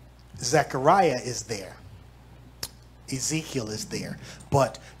 Zechariah is there. Ezekiel is there.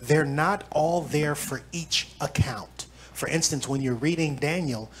 But they're not all there for each account. For instance, when you're reading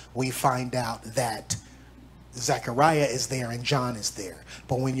Daniel, we find out that Zechariah is there and John is there.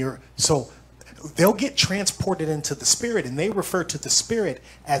 But when you're, so they'll get transported into the spirit, and they refer to the spirit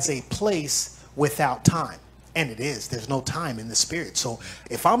as a place without time. And it is. There's no time in the spirit. So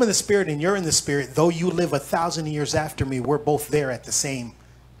if I'm in the spirit and you're in the spirit, though you live 1,000 years after me, we're both there at the same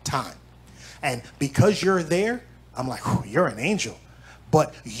time. And because you're there, I'm like, you're an angel.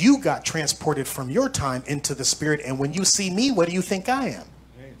 But you got transported from your time into the spirit. And when you see me, what do you think I am?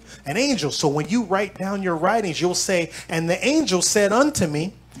 An angel. So when you write down your writings, you'll say, and the angel said unto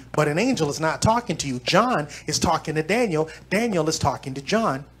me, but an angel is not talking to you. John is talking to Daniel. Daniel is talking to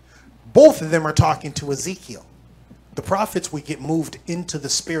John. Both of them are talking to Ezekiel. The prophets would get moved into the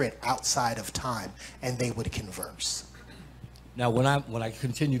spirit outside of time, and they would converse. Now, when I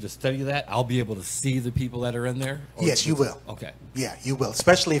continue to study that, I'll be able to see the people that are in there? Yes, you will. Okay. Yeah, you will.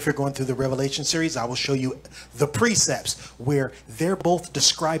 Especially if you're going through the Revelation series, I will show you the precepts where they're both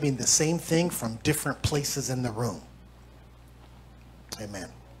describing the same thing from different places in the room. Amen.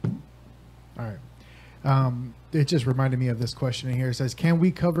 All right. It just reminded me of this question in here. It says, can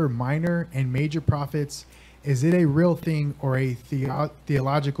we cover minor and major prophets? Is it a real thing or a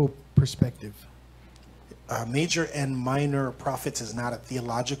theological perspective? Major and minor prophets is not a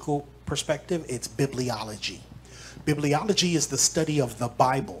theological perspective. It's bibliology. Bibliology is the study of the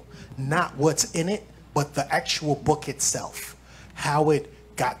Bible, not what's in it, but the actual book itself, how it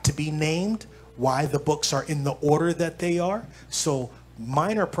got to be named, why the books are in the order that they are. So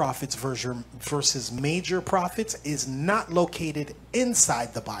minor prophets versus major prophets is not located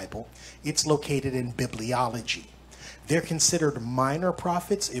inside the Bible. It's located in bibliology. They're considered minor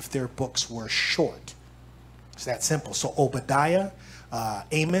prophets if their books were short. It's that simple. So Obadiah,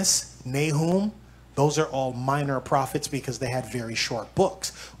 Amos, Nahum, those are all minor prophets because they had very short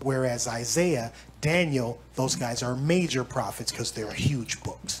books. Whereas Isaiah, Daniel, those guys are major prophets because they're huge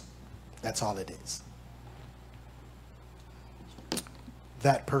books. That's all it is.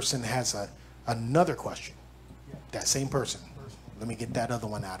 That person has another question. That same person. Let me get that other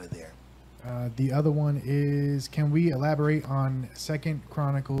one out of there. The other one is, can we elaborate on 2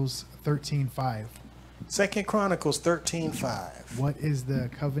 Chronicles 13:5? 2 Chronicles 13:5. What is the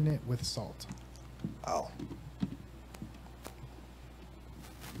covenant with salt? Oh.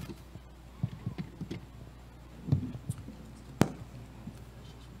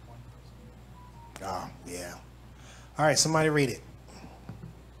 Oh, yeah. All right, somebody read it.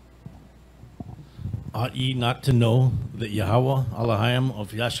 Ought ye not to know that Yahawah, Elohim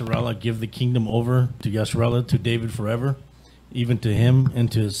of Yasharallah, give the kingdom over to Yasharallah, to David forever, even to him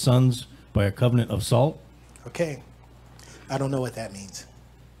and to his sons by a covenant of salt? Okay. I don't know what that means.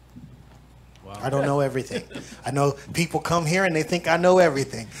 Wow. I don't know everything. I know people come here and they think I know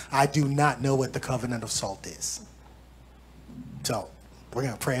everything. I do not know what the covenant of salt is. So we're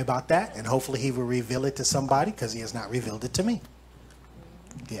going to pray about that, and hopefully he will reveal it to somebody because he has not revealed it to me.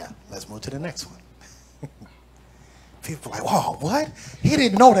 Yeah, let's move to the next one. People are like, whoa, what? He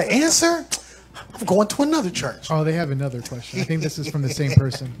didn't know the answer? I'm going to another church. Oh, they have another question. I think this is from the same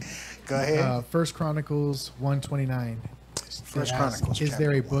person. Go ahead. 1 Chronicles 1:29. First Chronicles. Is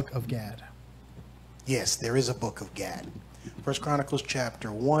there a book of Gad? Yes, there is a book of Gad. 1 Chronicles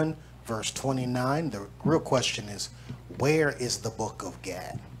chapter 1, verse 29. The real question is, where is the book of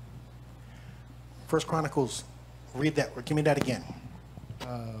Gad? 1 Chronicles, read that, or give me that again.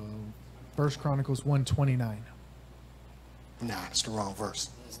 1 Chronicles 1:29. Nah, it's the wrong verse.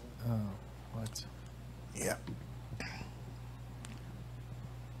 Oh, what? Yeah.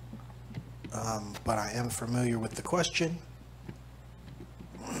 But I am familiar with the question.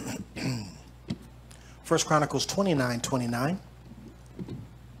 1 Chronicles 29:29.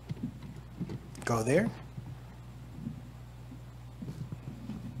 Go there.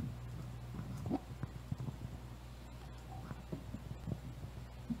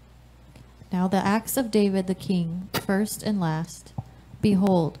 Now the acts of David the king, first and last,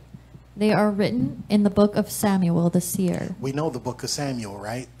 behold, they are written in the book of Samuel the seer. We know the book of Samuel,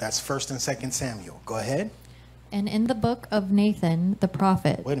 right? That's 1st and 2nd Samuel. Go ahead. And in the book of Nathan the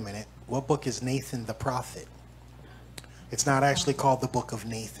prophet. Wait a minute. What book is Nathan the prophet? It's not actually called the book of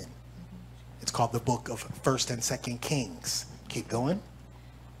Nathan. It's called the book of 1st and 2nd Kings. Keep going.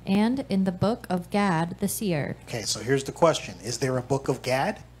 And in the book of Gad the seer. Okay, so here's the question. Is there a book of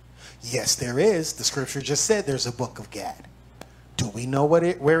Gad? Yes, there is. The scripture just said there's a book of Gad. Do we know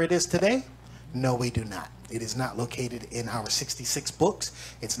where it is today? No, we do not. It is not located in our 66 books.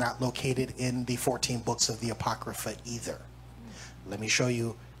 It's not located in the 14 books of the Apocrypha either. Let me show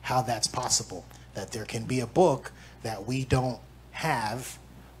you how that's possible. That there can be a book that we don't have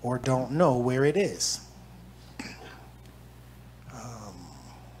or don't know where it is.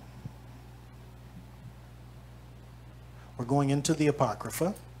 We're going into the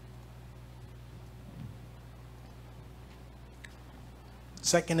Apocrypha.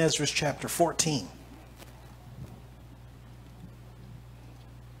 2nd Ezra chapter 14.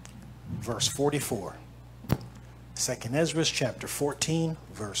 Verse 44. 2nd Ezra chapter 14,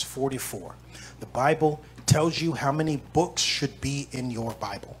 verse 44. The Bible tells you how many books should be in your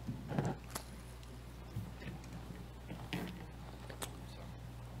Bible.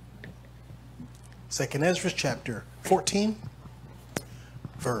 Second Ezra chapter 14,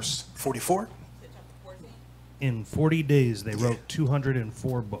 verse 44. In 40 days, they wrote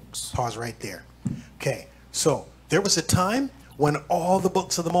 204 books. Pause right there. Okay, so there was a time when all the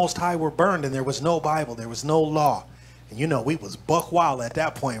books of the Most High were burned and there was no Bible, there was no law. And you know, we was buck wild at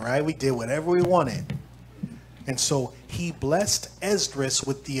that point, right? We did whatever we wanted. And so he blessed Esdras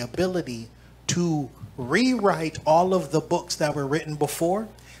with the ability to rewrite all of the books that were written before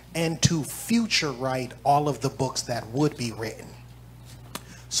and to future write all of the books that would be written.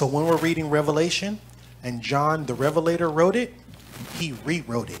 So when we're reading Revelation and John the Revelator wrote it, he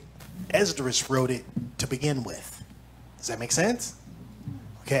rewrote it. Esdras wrote it to begin with. Does that make sense?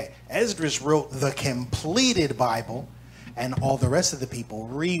 Okay, Esdras wrote the completed Bible and all the rest of the people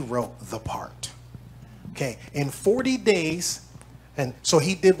rewrote the part. Okay, in 40 days, and so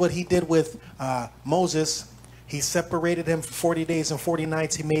he did what he did with Moses. He separated him for 40 days and 40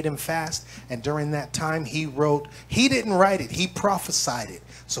 nights. He made him fast. And during that time, he wrote, he didn't write it, he prophesied it.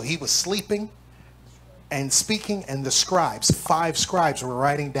 So he was sleeping and speaking, and the scribes, 5 scribes, were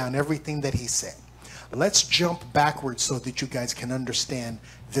writing down everything that he said. Let's jump backwards so that you guys can understand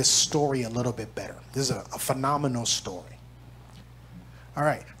this story a little bit better. This is a phenomenal story. All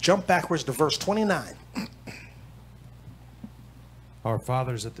right, jump backwards to verse 29. Our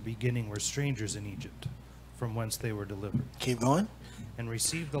fathers at the beginning were strangers in Egypt, from whence they were delivered. Keep going. And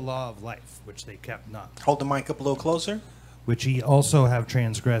received the law of life, which they kept not. Hold the mic up a little closer. Which ye also have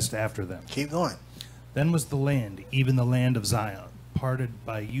transgressed after them. Keep going. Then was the land, even the land of Zion, parted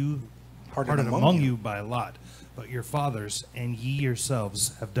among you by lot. But your fathers and ye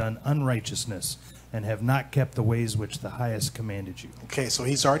yourselves have done unrighteousness, and have not kept the ways which the highest commanded you. Okay, so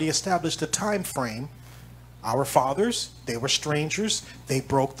he's already established a time frame. Our fathers, they were strangers, they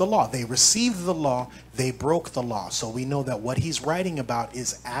broke the law. They received the law, they broke the law. So we know that what he's writing about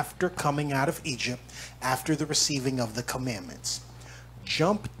is after coming out of Egypt, after the receiving of the commandments.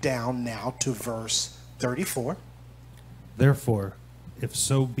 Jump down now to verse 34. Therefore, if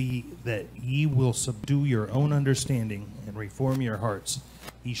so be that ye will subdue your own understanding and reform your hearts,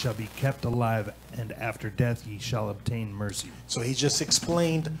 ye shall be kept alive, and after death ye shall obtain mercy. So he just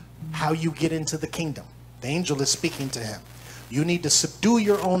explained how you get into the kingdom. The angel is speaking to him. You need to subdue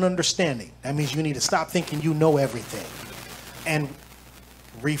your own understanding. That means you need to stop thinking you know everything. And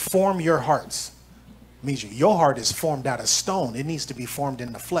reform your hearts. It means your heart is formed out of stone. It needs to be formed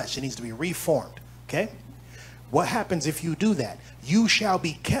in the flesh. It needs to be reformed. Okay? What happens if you do that? You shall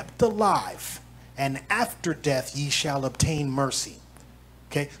be kept alive, and after death ye shall obtain mercy.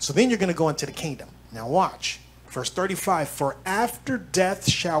 Okay? So then you're going to go into the kingdom. Now watch. Verse 35, for after death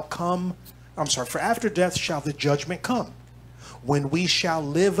shall the judgment come, when we shall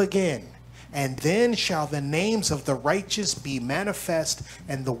live again. And then shall the names of the righteous be manifest,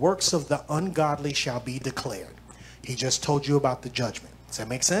 and the works of the ungodly shall be declared. He just told you about the judgment. Does that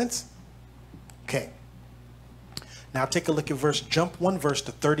make sense? Okay. Now take a look at jump one verse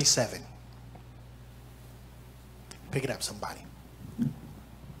to 37. Pick it up, somebody.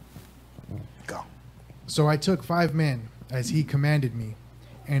 Go. So I took 5 men, as he commanded me,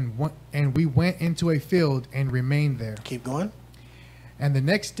 and we went into a field and remained there. Keep going. And the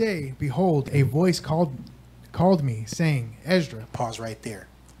next day, behold, a voice called me, saying, Ezra. Pause right there.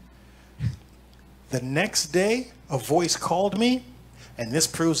 The next day, a voice called me, and this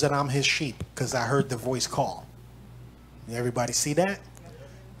proves that I'm his sheep, because I heard the voice call. Everybody see that?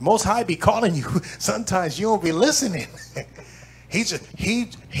 Most High be calling you. Sometimes you don't be listening.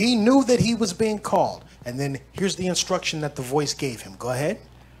 He knew that he was being called. And then here's the instruction that the voice gave him. Go ahead.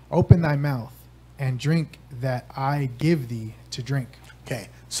 Open thy mouth and drink that I give thee to drink. Okay,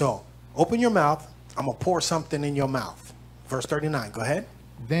 so open your mouth. I'm going to pour something in your mouth. Verse 39, go ahead.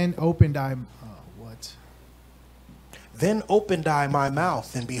 Then opened I, Then opened I my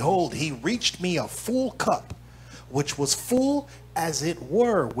mouth, and behold, he reached me a full cup, which was full as it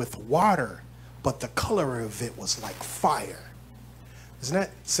were with water, but the color of it was like fire. Isn't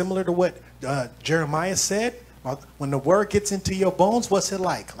that similar to what Jeremiah said? When the word gets into your bones, what's it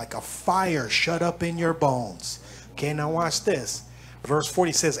like? Like a fire shut up in your bones. Okay, now watch this. Verse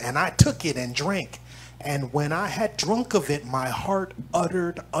 40 says, and I took it and drank. And when I had drunk of it, my heart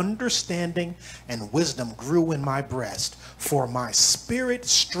uttered understanding, and wisdom grew in my breast. For my spirit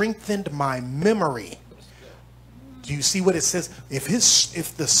strengthened my memory. Do you see what it says?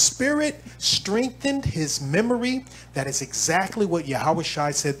 If the Spirit strengthened his memory, that is exactly what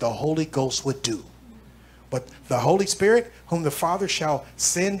yahawashi said the Holy Ghost would do. But the Holy Spirit, whom the Father shall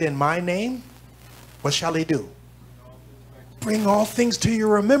send in my name, what shall he do? Bring all things to your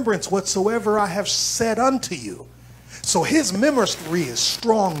remembrance whatsoever I have said unto you. So his memory is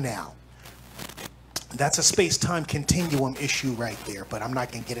strong now. That's a space-time continuum issue right there, but I'm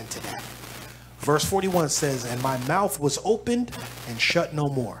not going to get into that. Verse 41 says, and my mouth was opened and shut no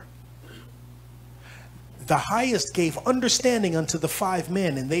more. The highest gave understanding unto the 5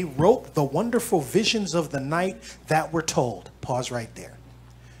 men, and they wrote the wonderful visions of the night that were told. Pause right there.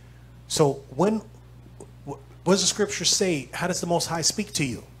 So what does the scripture say? How does the Most High speak to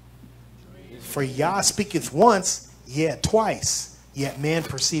you? For Yah speaketh once, yet twice, yet man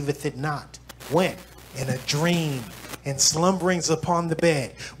perceiveth it not. When? In a dream, in slumberings upon the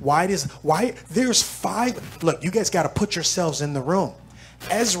bed. Why there's 5? Look, you guys got to put yourselves in the room.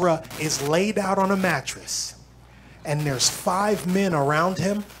 Ezra is laid out on a mattress, and there's 5 men around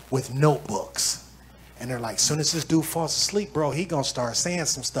him with notebooks. And they're like, soon as this dude falls asleep, bro, he gonna start saying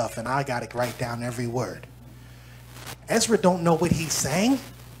some stuff, and I gotta write down every word. Ezra don't know what he's saying.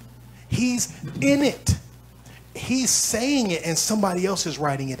 He's in it. He's saying it, and somebody else is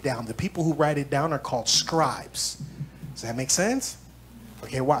writing it down. The people who write it down are called scribes. Does that make sense?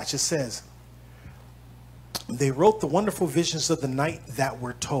 Okay, watch. It says, they wrote the wonderful visions of the night that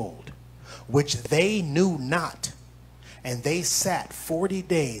were told, which they knew not. And they sat 40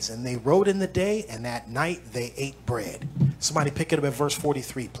 days, and they wrote in the day, and at night they ate bread. Somebody pick it up at verse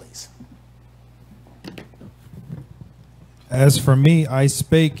 43, please. As for me, I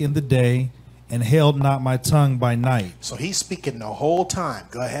spake in the day, and held not my tongue by night. So he's speaking the whole time.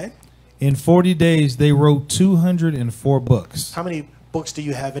 Go ahead. In 40 days they wrote 204 books. How many books do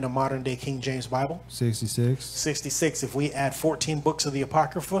you have in a modern day King James Bible? 66. 66. If we add 14 books of the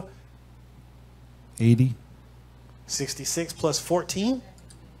Apocrypha? 80. 66 plus 14? 70.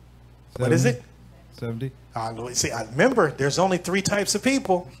 What is it? 70. See, remember, there's only 3 types of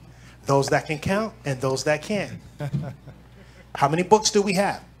people. Those that can count and those that can't. How many books do we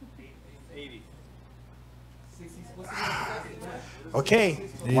have? 80. Okay,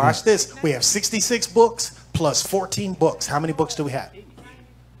 80. Watch this. We have 66 books plus 14 books. How many books do we have?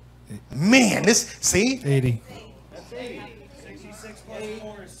 Man, see? 80. That's 80. 66 plus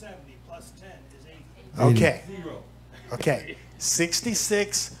 4 is 70, plus 10 is 80. Okay. Okay.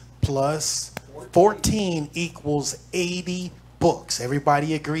 66 plus 14 equals 80 books.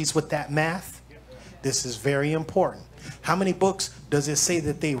 Everybody agrees with that math? This is very important. How many books does it say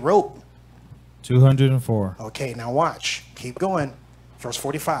that they wrote? 204. Okay, now watch. Keep going. Verse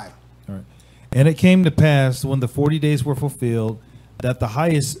 45. All right. And it came to pass when the 40 days were fulfilled that the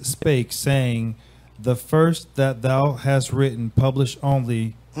highest spake, saying, the first that thou hast written publish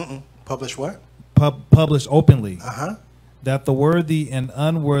only. Publish what? Publish openly. Uh-huh. That the worthy and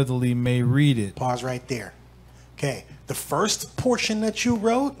unworthily may read it. Pause right there. Okay, the first portion that you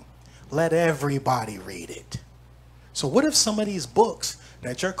wrote, let everybody read it. So what if some of these books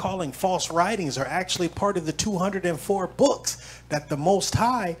that you're calling false writings are actually part of the 204 books that the Most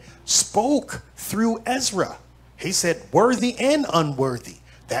High spoke through Ezra? He said worthy and unworthy.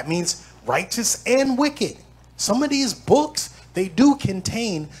 That means righteous and wicked. Some of these books, they do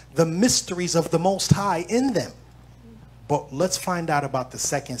contain the mysteries of the Most High in them. But let's find out about the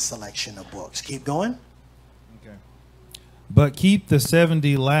second selection of books. Keep going. Okay. But keep the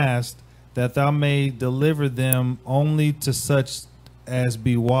 70 last, that thou may deliver them only to such as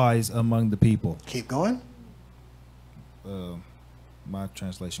be wise among the people. Keep going. My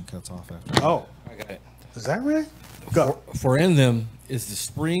translation cuts off after. Oh, I got it. is that right? Go. For in them is the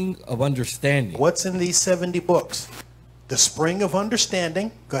spring of understanding. What's in these 70 books? The spring of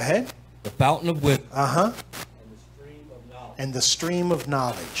understanding. Go ahead. The fountain of wisdom. Uh-huh. And the stream of knowledge. And the stream of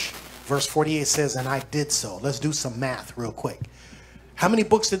knowledge. Verse 48 says, and I did so. Let's do some math real quick. How many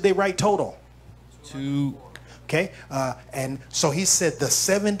books did they write total? 2. Okay. And so he said the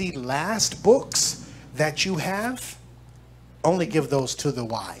 70 last books that you have, only give those to the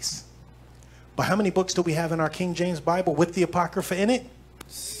wise. But how many books do we have in our King James Bible with the Apocrypha in it?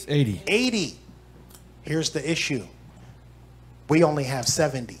 80. 80. Here's the issue. We only have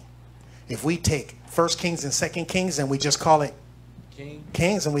 70. If we take 1 Kings and 2 Kings and we just call it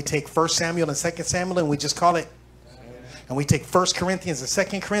Kings, and we take 1 Samuel and 2 Samuel and we just call it, and we take 1 Corinthians and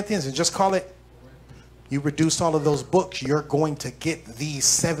 2 Corinthians and just call it, you reduce all of those books, you're going to get these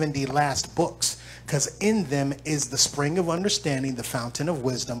 70 last books, because in them is the spring of understanding, the fountain of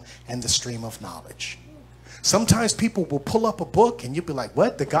wisdom, and the stream of knowledge. Sometimes people will pull up a book and you'll be like,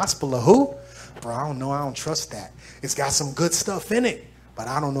 what? The gospel of who? bro, I don't know, I don't trust that. It's got some good stuff in it, but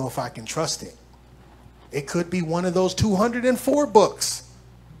I don't know if I can trust it. It could be one of those 204 books.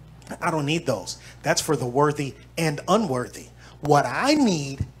 I don't need those. That's for the worthy and unworthy. What I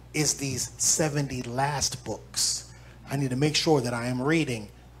need is these 70 last books. I need to make sure that I am reading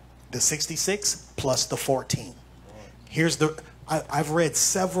the 66 plus the 14. I've read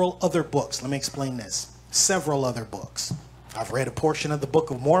several other books. Let me explain this. Several other books. I've read a portion of the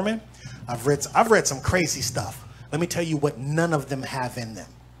Book of Mormon. I've read some crazy stuff. Let me tell you what none of them have in them.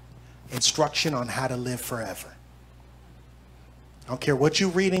 Instruction on how to live forever. I don't care what you're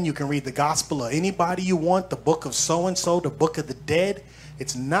reading. You can read the gospel of anybody you want, the book of so-and-so, the book of the dead.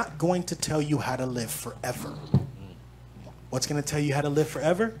 It's not going to tell you how to live forever. What's going to tell you how to live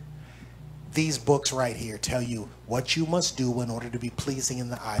forever? These books right here tell you what you must do in order to be pleasing in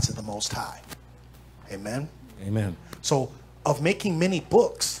the eyes of the Most High. Amen? Amen. So, of making many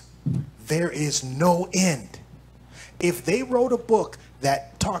books, there is no end. If they wrote a book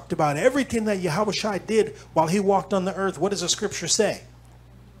that talked about everything that yahawashi did while he walked on the earth, what does the scripture say?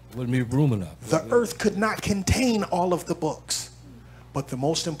 Wouldn't be room enough. The earth could not contain all of the books. But the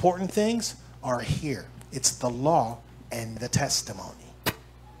most important things are here. It's the law and the testimony.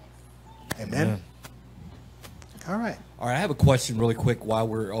 Amen? Amen. All right. All right, I have a question really quick while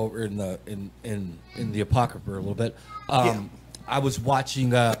we're over in the Apocrypha a little bit. I was watching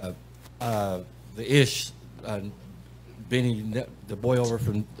the Ish, Benny, the boy over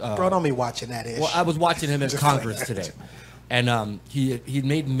from... Bro, don't be watching that Ish. Well, I was watching him in Congress today. And he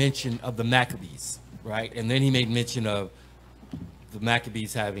made mention of the Maccabees, right? And then he made mention of the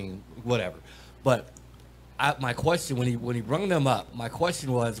Maccabees having whatever. But my question, when he brought them up, my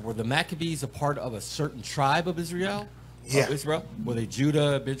question was, were the Maccabees a part of a certain tribe of Israel? Yeah. Israel? Were they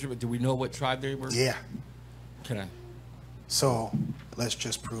Judah, Benjamin? Do we know what tribe they were? Yeah. Can I? So let's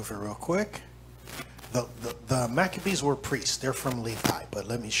just prove it real quick. The Maccabees were priests. They're from Levi, but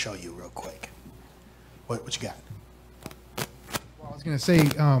let me show you real quick. What you got? Well, I was going to say,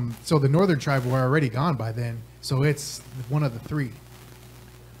 so the northern tribe were already gone by then, so it's one of the three.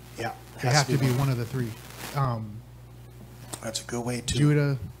 Yeah. They have to be one of the three. That's a good way to...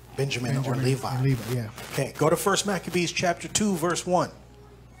 Judah, Benjamin or Levi. And Levi, yeah. Okay, go to 1 Maccabees chapter 2, verse 1.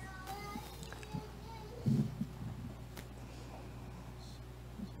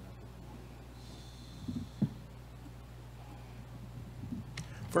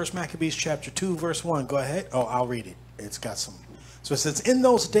 First Maccabees chapter 2, verse 1. Go ahead. Oh, I'll read it. It's got some. So it says, in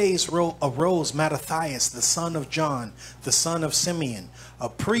those days arose Mattathias, the son of John, the son of Simeon, a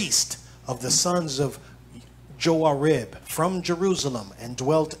priest of the sons of Joarib from Jerusalem, and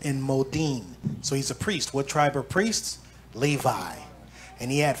dwelt in Modin. So he's a priest. What tribe are priests? Levi. And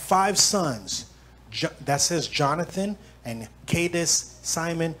he had 5 sons. That says Jonathan and Cades,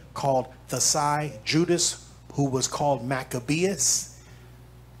 Simon called Thasai, Judas, who was called Maccabeus,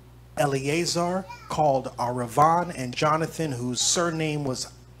 Eleazar called Aravan, and Jonathan, whose surname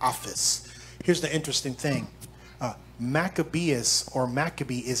was Aphis. Here's the interesting thing. Maccabeus or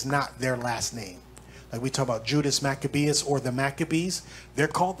Maccabee is not their last name. Like we talk about Judas Maccabeus or the Maccabees. They're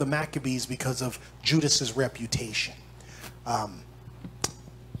called the Maccabees because of Judas's reputation.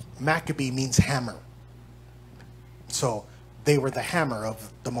 Maccabee means hammer. So they were the hammer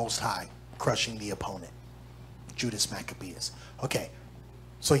of the Most High, crushing the opponent. Judas Maccabeus. Okay.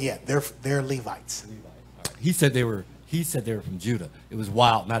 So yeah, they're Levites. Right. He said they were from Judah. It was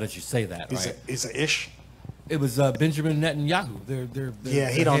wild. Now that you say that, right? Is a Ish? It was Benjamin Netanyahu. They're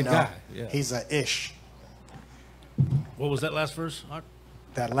yeah, he don't know. Yeah. He's a Ish. What was that last verse?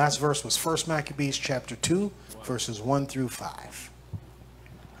 That last verse was 1 Maccabees chapter 2, verses 1 through 5.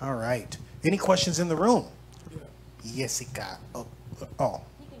 All right. Any questions in the room? Yes, he got. Oh.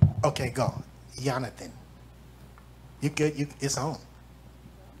 Okay, go. Jonathan. You good? It's on.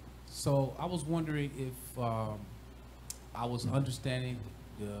 So I was wondering if I was understanding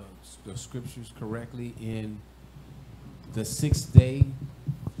the scriptures correctly in the 6th day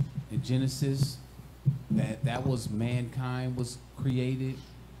in Genesis, that was mankind was created,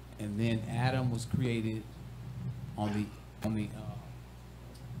 and then Adam was created on the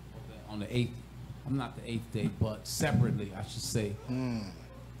 8th. I'm not the 8th day, but separately, I should say.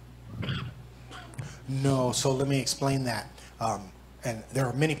 No, so let me explain that. And there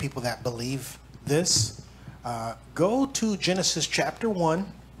are many people that believe this. Go to Genesis chapter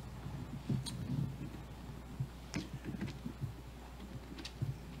 1.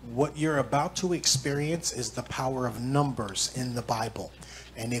 What you're about to experience is the power of numbers in the Bible.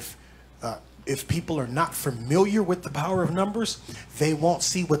 And if people are not familiar with the power of numbers, they won't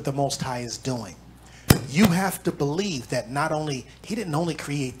see what the Most High is doing. You have to believe that not only, he didn't only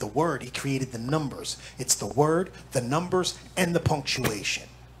create the word, he created the numbers. It's the word, the numbers, and the punctuation,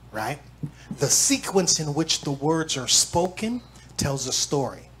 right? The sequence in which the words are spoken tells a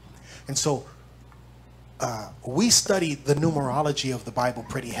story. And so we study the numerology of the Bible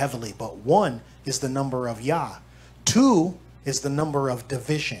pretty heavily, but 1 is the number of Yah. 2 is the number of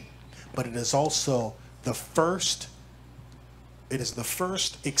division, but it is also the first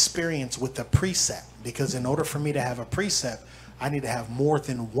experience with a precept, because in order for me to have a precept, I need to have more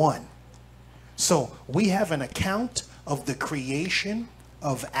than 1. So we have an account of the creation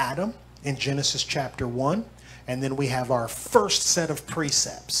of Adam in Genesis chapter 1, and then we have our first set of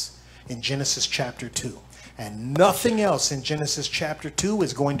precepts in Genesis chapter 2. And nothing else in Genesis chapter 2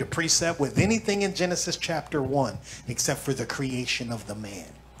 is going to precept with anything in Genesis chapter 1 except for the creation of the man.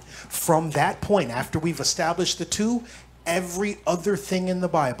 From that point, after we've established the 2, every other thing in the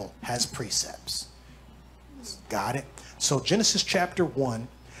Bible has precepts. Got it? So Genesis chapter 1,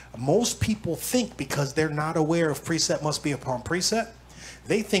 most people think, because they're not aware of precept must be upon precept,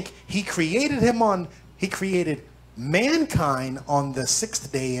 they think he created mankind on the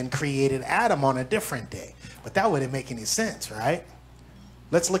 6th day and created Adam on a different day. But that wouldn't make any sense, right?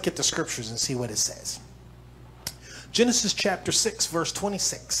 Let's look at the scriptures and see what it says. Genesis chapter 6, verse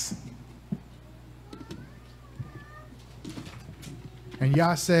 26. And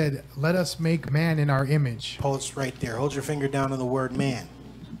Yah said, let us make man in our image. Hold it right there. Hold your finger down on the word man.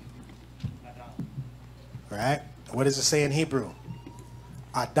 Right? What does it say in Hebrew?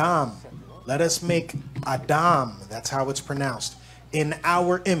 Adam. Let us make Adam. That's how it's pronounced. In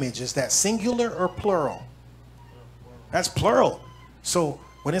our image. Is that singular or plural? That's plural. So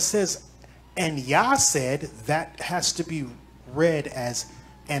when it says, and Yah said, that has to be read as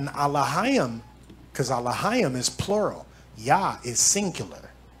an Alahayim, because Alahayim is plural. Yah is singular.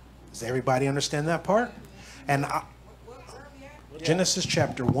 Does everybody understand that part? And Genesis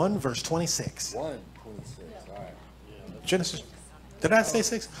chapter 1, verse 26. 1:26. All right. Genesis. Did I say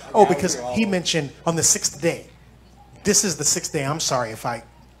 6? Oh, because he mentioned on the 6th day. This is the 6th day. I'm sorry if I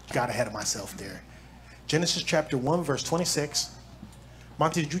got ahead of myself there. Genesis chapter 1, verse 26.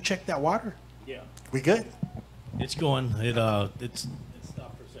 Monty, did you check that water? Yeah. We good? It's going. It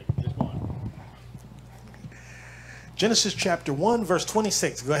stopped for a second. It's going. Genesis chapter 1, verse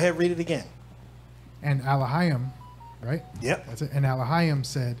 26. Go ahead, read it again. And Alahayim, right? Yep. That's it. And Alahayim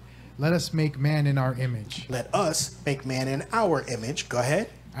said, let us make man in our image. Let us make man in our image. Go ahead.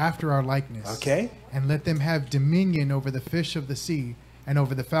 After our likeness. Okay. And let them have dominion over the fish of the sea, and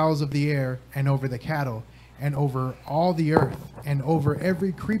over the fowls of the air, and over the cattle, and over all the earth, and over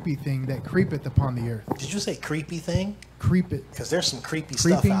every creepy thing that creepeth upon the earth. Did you say creepy thing? Creepeth. Because there's some creepy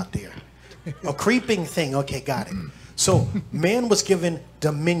stuff out there. A creeping thing. Okay, got it. So man was given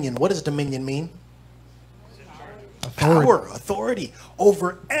dominion. What does dominion mean? Authority. Power, authority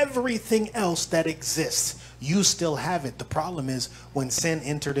over everything else that exists. You still have it. The problem is when sin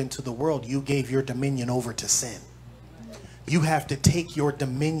entered into the world, you gave your dominion over to sin. You have to take your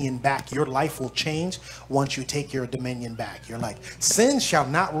dominion back. Your life will change once you take your dominion back. You're like, sin shall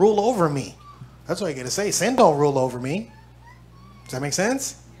not rule over me. That's what I got to say. Sin don't rule over me. Does that make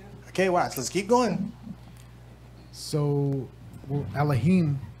sense? Okay, watch. Let's keep going. So, well,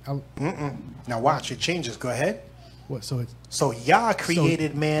 Elohim. Now watch. It changes. Go ahead. What? So it's. So Yah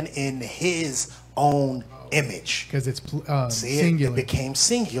created man in his own image. Because it's See, singular. it became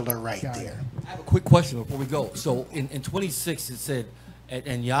singular right Got there. it. I have a quick question before we go. So in 26 it said,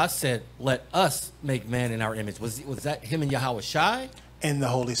 and Yah said, let us make man in our image. Was that him and yahawashi? And the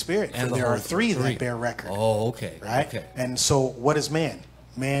Holy Spirit. And For there are three that bear record. Oh, okay. Right? Okay. And so what is man?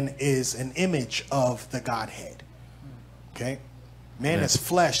 Man is an image of the Godhead. Okay? Man is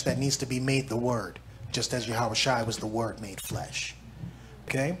flesh that needs to be made the Word, just as Yahawashi was the Word made flesh.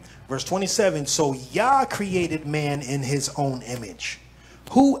 Okay? Verse 27, so Yah created man in his own image.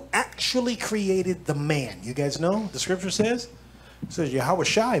 Who actually created the man? You guys know? The scripture says? It says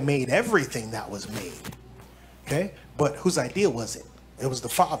Yahawashi made everything that was made. Okay? But whose idea was it? It was the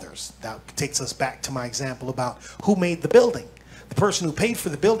Father's. That takes us back to my example about who made the building. The person who paid for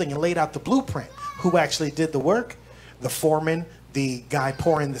the building and laid out the blueprint. Who actually did the work? The foreman, the guy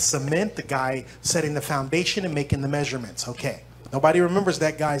pouring the cement, the guy setting the foundation and making the measurements. Okay. Nobody remembers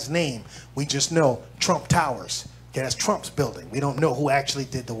that guy's name. We just know Trump Towers. Okay, that's Trump's building. We don't know who actually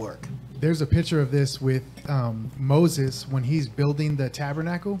did the work. There's a picture of this with Moses when he's building the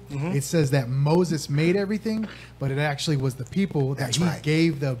tabernacle. It says that Moses made everything, but it actually was the people that he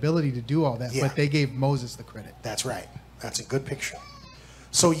gave the ability to do all that. Yeah. But they gave Moses the credit. That's right. That's a good picture.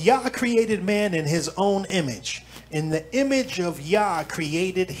 So Yah created man in his own image. In the image of Yah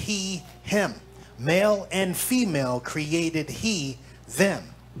created he him. Male and female created he them.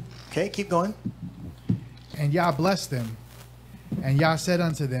 Okay, keep going. And Yah blessed them. And Yah said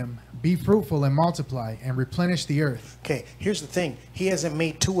unto them, be fruitful and multiply and replenish the earth. Okay, here's the thing. He hasn't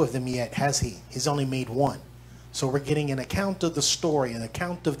made two of them yet, has he? He's only made one. So we're getting an account of the story, an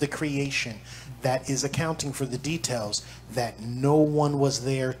account of the creation that is accounting for the details that no one was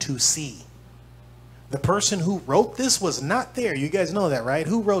there to see. The person who wrote this was not there. You guys know that, right?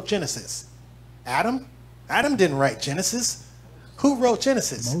 Who wrote Genesis? Adam? Adam didn't write Genesis. Who wrote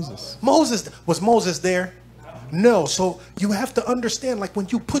Genesis? Moses. Moses. Was Moses there? No. So you have to understand, like when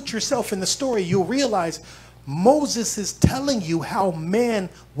you put yourself in the story, you'll realize Moses is telling you how man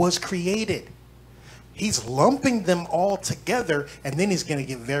was created. He's lumping them all together, and then he's going to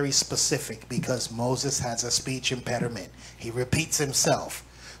get very specific because Moses has a speech impediment. He repeats himself.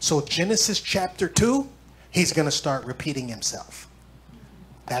 So Genesis chapter 2, he's going to start repeating himself.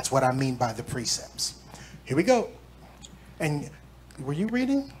 That's what I mean by the precepts. Here we go. And were you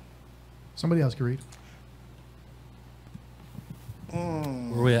reading? Somebody else can read.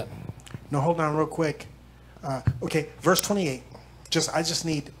 Where we at? No, hold on real quick. Okay, verse 28. I just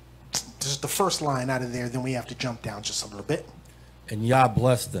need just the first line out of there, then we have to jump down just a little bit. And Yah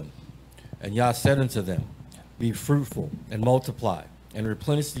blessed them. And Yah said unto them, be fruitful and multiply and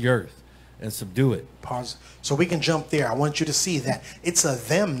replenish the earth and subdue it. Pause. So we can jump there. I want you to see that it's a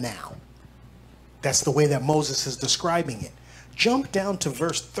them now. That's the way that Moses is describing it. Jump down to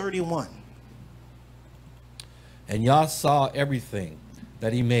verse 31. And Yah saw everything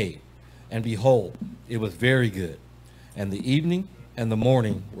that he made, and behold, it was very good. And the evening and the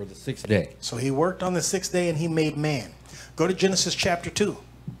morning were the sixth day. So he worked on the sixth day and he made man. Go to Genesis chapter 2.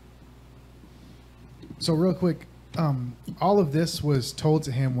 So real quick, all of this was told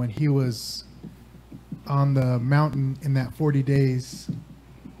to him when he was on the mountain in that 40 days.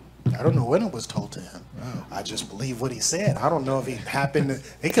 I don't know when it was told to him. Wow. I just believe what he said. I don't know if it happened.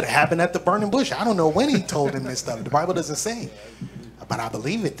 It could have happened at the burning bush. I don't know when he told him this stuff. The Bible doesn't say. But I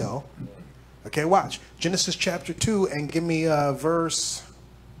believe it, though. Okay, watch. Genesis chapter 2 and give me verse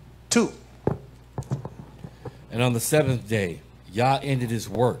 2. And on the seventh day, Yah ended his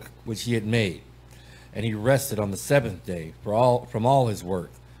work which he had made. And he rested on the seventh day from all his work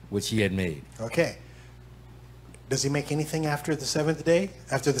which he had made. Okay. Does he make anything after the seventh day?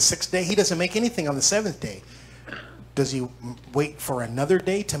 After the sixth day? He doesn't make anything on the seventh day. Does he wait for another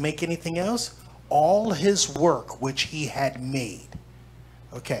day to make anything else? All his work which he had made.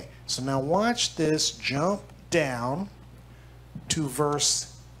 Okay, so now watch this. Jump down to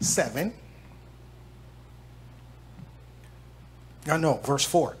verse 7. No, verse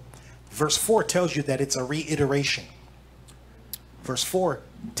 4. Verse 4 tells you that it's a reiteration. Verse 4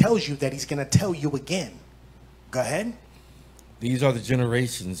 tells you that he's going to tell you again. Go ahead. These are the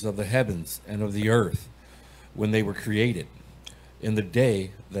generations of the heavens and of the earth when they were created, in the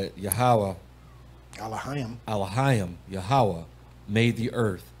day that Yahawah, Yahawah, made the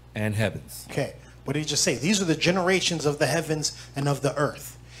earth and heavens. Okay, what did he just say? These are the generations of the heavens and of the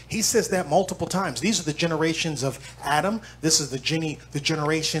earth. He says that multiple times. These are the generations of Adam. This is the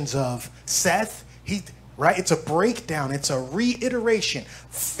generations of Seth. Right? It's a breakdown. It's a reiteration.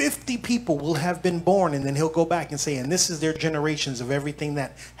 50 people will have been born, and then he'll go back and say, and this is their generations of everything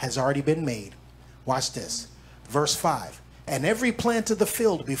that has already been made. Watch this. Verse 5. And every plant of the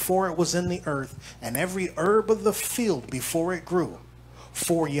field before it was in the earth, and every herb of the field before it grew.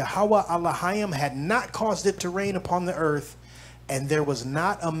 For Yahawah Elohim had not caused it to rain upon the earth, and there was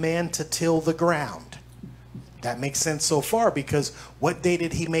not a man to till the ground. That makes sense so far, because what day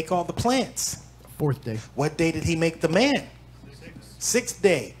did he make all the plants? Fourth day. What day did he make the man? Sixth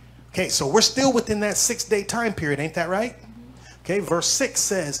day. Okay, so we're still within that 6 day time period, ain't that right? Okay, verse 6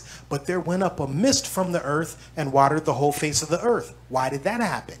 says, but there went up a mist from the earth and watered the whole face of the earth. Why did that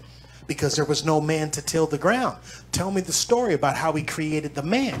happen? Because there was no man to till the ground. Tell me the story about how he created the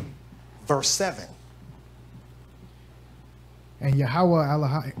man. Verse 7. And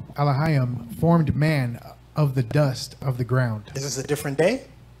Yahawah Elohim formed man of the dust of the ground. Is this a different day?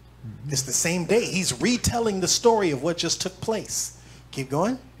 It's the same day. He's retelling the story of what just took place. Keep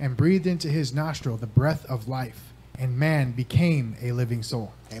going. And breathed into his nostril the breath of life, and man became a living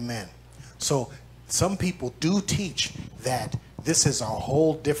soul. Amen. So some people do teach that this is a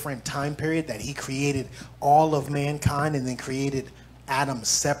whole different time period, that he created all of mankind and then created Adam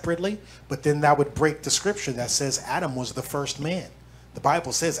separately. But then that would break the scripture that says Adam was the first man. The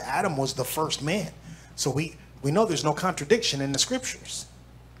Bible says Adam was the first man. So we know there's no contradiction in the scriptures.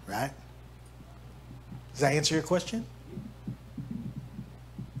 Right? Does that answer your question?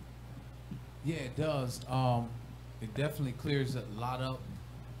 Yeah, it does. It definitely clears a lot up.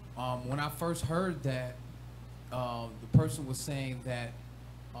 When I first heard that, the person was saying that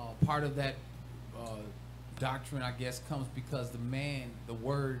part of that doctrine, I guess, comes because the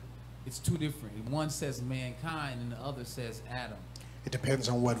word, it's two different. One says mankind and the other says Adam. It depends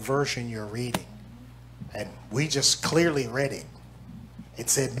on what version you're reading. And we just clearly read it. It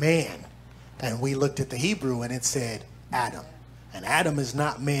said man. And we looked at the Hebrew and it said Adam. And Adam is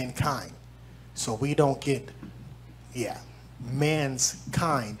not mankind. So we don't get, man's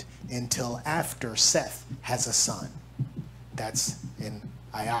kind until after Seth has a son. That's in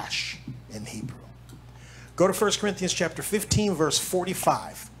Ayash in Hebrew. Go to 1 Corinthians chapter 15, verse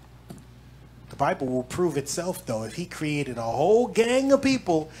 45. The Bible will prove itself, though. If he created a whole gang of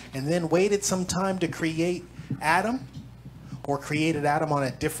people and then waited some time to create Adam, or created Adam on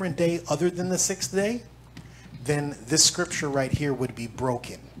a different day other than the sixth day, then this scripture right here would be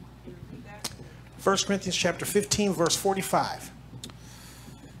broken. 1 Corinthians chapter 15, verse 45.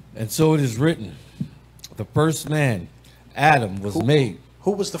 And so it is written, the first man, Adam, was made.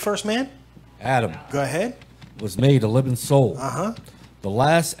 Who was the first man? Adam. Go ahead. Was made a living soul. Uh-huh. The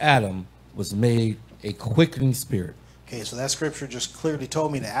last Adam was made a quickening spirit. Okay, so that scripture just clearly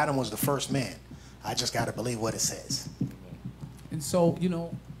told me that Adam was the first man. I just got to believe what it says. And so, you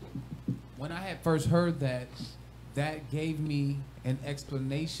know, when I had first heard that, that gave me an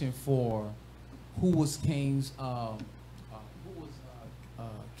explanation for who was Cain's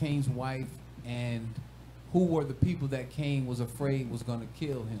Cain's wife, and who were the people that Cain was afraid was going to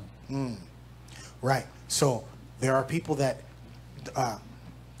kill him. Right. So there are people that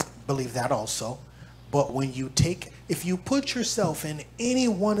believe that also. But when you if you put yourself in any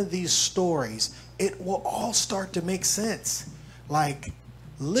one of these stories, it will all start to make sense. Like,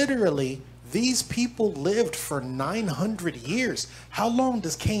 literally, these people lived for 900 years. How long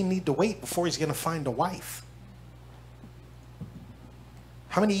does Cain need to wait before he's going to find a wife?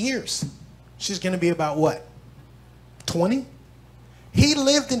 How many years? She's going to be about what? 20? He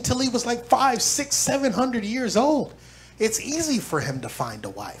lived until he was like 500, 600, 700 years old. It's easy for him to find a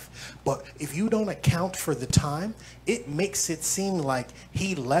wife. But if you don't account for the time, it makes it seem like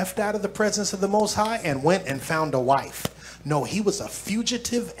he left out of the presence of the Most High and went and found a wife. No, he was a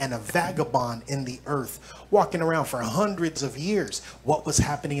fugitive and a vagabond in the earth, walking around for hundreds of years. What was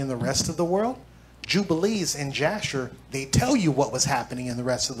happening in the rest of the world? Jubilees in Jasher, they tell you what was happening in the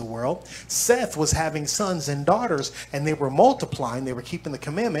rest of the world. Seth was having sons and daughters, and they were multiplying. They were keeping the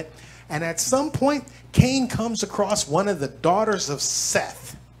commandment. And at some point, Cain comes across one of the daughters of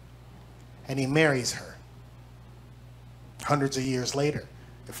Seth, and he marries her. Hundreds of years later,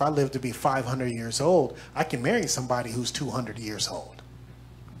 if I live to be 500 years old, I can marry somebody who's 200 years old.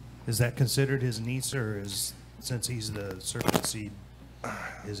 Is that considered his niece, or since he's the serpent seed,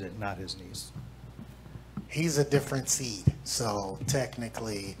 is it not his niece? He's a different seed, so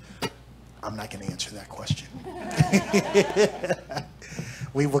technically, I'm not going to answer that question.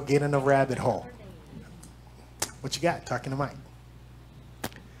 We will get in a rabbit hole. What you got? Talking to Mike.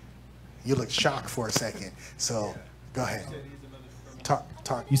 You look shocked for a second, so go ahead.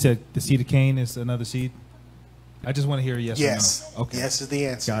 Talk. You said the seed of Cain is another seed? I just want to hear a yes or no. Okay. Yes is the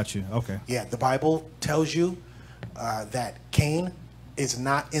answer. Got you. Okay. Yeah, the Bible tells you that Cain is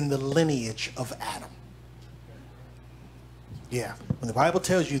not in the lineage of Adam. Yeah, when the Bible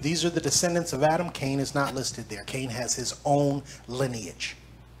tells you these are the descendants of Adam, Cain is not listed there. Cain has his own lineage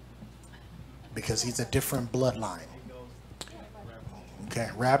because he's a different bloodline. Okay,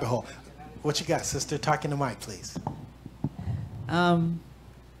 rabbit hole. What you got, sister? Talking to Mike, please.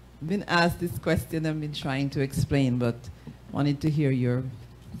 Been asked this question, I've been trying to explain, but wanted to hear your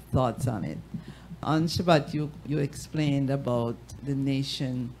thoughts on it. On Shabbat, you explained about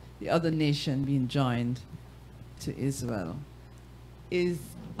the other nation being joined to Israel.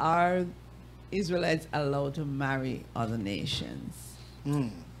 Are Israelites allowed to marry other nations?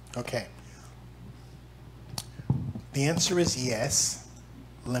 Okay. The answer is yes.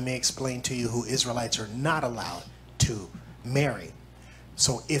 Let me explain to you who Israelites are not allowed to marry.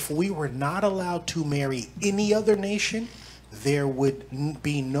 So if we were not allowed to marry any other nation, there would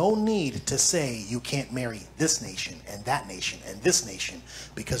be no need to say you can't marry this nation and that nation and this nation,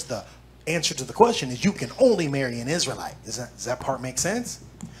 because the answer to the question is you can only marry an Israelite. Does that part make sense?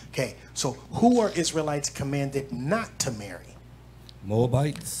 Okay, so who are Israelites commanded not to marry?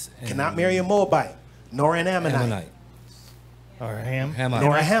 Moabites. Cannot marry a Moabite, nor an Ammonite. Or a Ham? Hamite.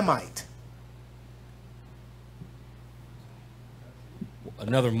 Nor a Hamite.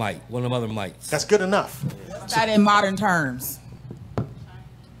 Another mite. One of them other mites. That's good enough. What's that in modern terms?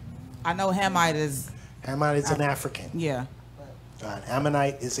 I know Hamite is... Hamite is an African. Yeah.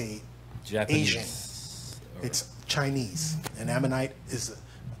 Ammonite is a Japanese. Asian. It's Chinese. And Ammonite is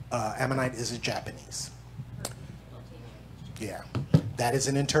Ammonite is a Japanese. Yeah, that is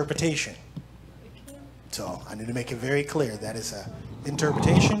an interpretation. So I need to make it very clear that is an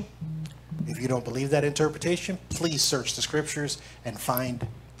interpretation. If you don't believe that interpretation, please search the scriptures and find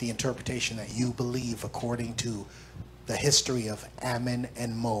the interpretation that you believe according to the history of Ammon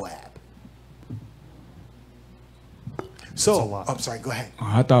and Moab. So, I'm sorry, go ahead.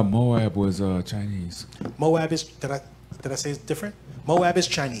 I thought Moab was Chinese. Moab is, did I say it's different? Moab is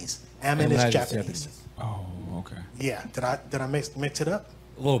Chinese. Ammon is Japanese. Oh, okay. Yeah, did I mix it up?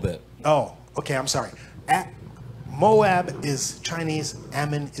 A little bit. Oh, okay, I'm sorry. Moab is Chinese,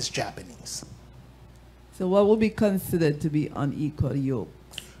 Ammon is Japanese. So what would be considered to be unequal yokes?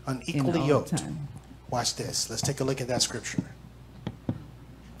 Unequally yoked. Watch this. Let's take a look at that scripture.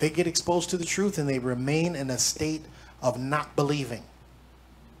 They get exposed to the truth and they remain in a state of not believing.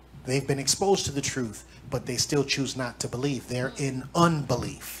 They've been exposed to the truth, but they still choose not to believe. They're in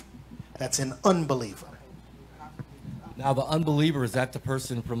unbelief. That's an unbeliever. Now, the unbeliever, is that the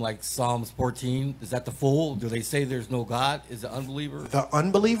person from like Psalms 14? Is that the fool? Do they say there's no God? Is the unbeliever? The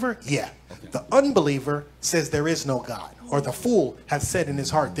unbeliever? Yeah. Okay. The unbeliever says there is no God. Or the fool has said in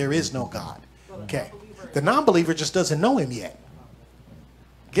his heart, there is no God. Okay. The non-believer just doesn't know him yet.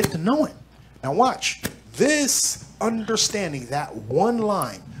 Get to know him. Now watch. This understanding, that one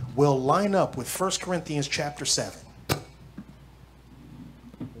line, will line up with 1 Corinthians chapter 7.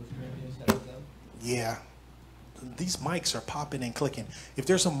 Yeah. These mics are popping and clicking. If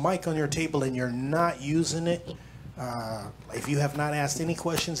there's a mic on your table and you're not using it, if you have not asked any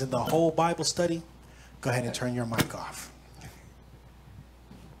questions in the whole Bible study, go ahead and turn your mic off.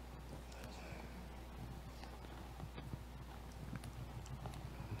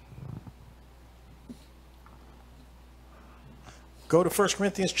 Go to 1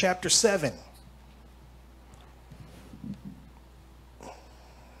 Corinthians chapter 7.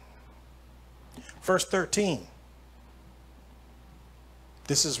 Verse 13.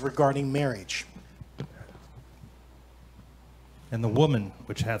 This is regarding marriage. And the woman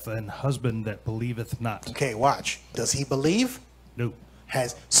which hath an husband that believeth not. Okay, watch. Does he believe? No.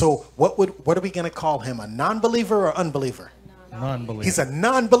 So what are we going to call him? A non-believer or unbeliever? Non-believer. He's a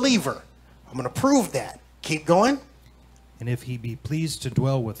non-believer. I'm going to prove that. Keep going. And if he be pleased to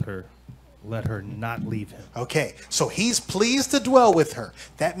dwell with her, let her not leave him. Okay, so he's pleased to dwell with her.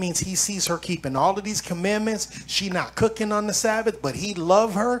 That means he sees her keeping all of these commandments. She not cooking on the Sabbath, but he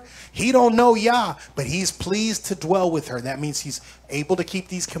love her. He don't know Yah, but he's pleased to dwell with her. That means he's able to keep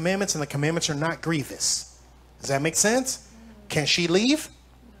these commandments, and the commandments are not grievous. Does that make sense? Can she leave?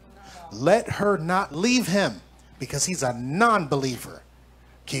 Let her not leave him, because he's a non-believer.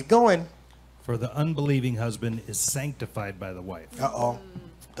 Keep going. For the unbelieving husband is sanctified by the wife. Uh-oh.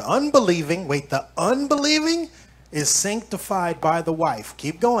 The unbelieving is sanctified by the wife.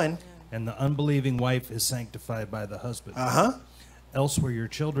 Keep going. And the unbelieving wife is sanctified by the husband. Uh-huh. Else were your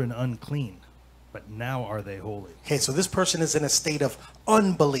children unclean, but now are they holy. Okay, so this person is in a state of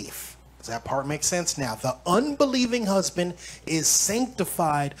unbelief. Does that part make sense? Now, the unbelieving husband is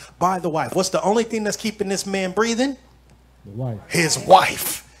sanctified by the wife. What's the only thing that's keeping this man breathing? The wife. His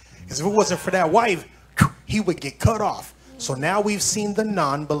wife. Because if it wasn't for that wife, he would get cut off. So now we've seen the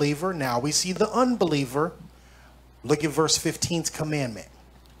non-believer. Now we see the unbeliever. Look at verse 15's commandment.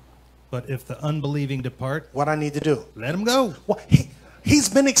 But if the unbelieving depart, what I need to do? Let him go. Well, he's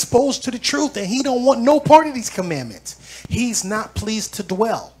been exposed to the truth, and he don't want no part of these commandments. He's not pleased to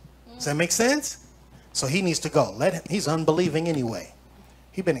dwell. Does that make sense? So he needs to go. He's unbelieving anyway.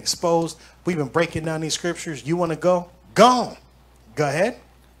 He's been exposed. We've been breaking down these scriptures. You want to go? Go. Go ahead.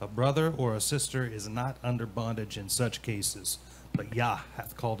 A brother or a sister is not under bondage in such cases, but Yah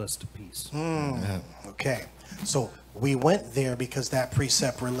hath called us to peace. Okay. So we went there because that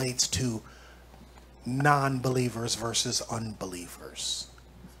precept relates to non-believers versus unbelievers,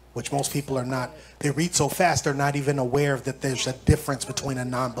 which most people are not. They read so fast, they're not even aware of that there's a difference between a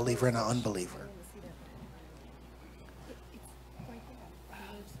non-believer and an unbeliever.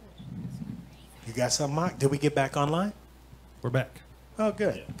 You got something, Mark? Did we get back online? We're back. Oh,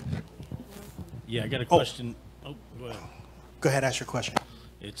 good. Yeah, I got a question. Oh, go ahead. Go ahead, ask your question.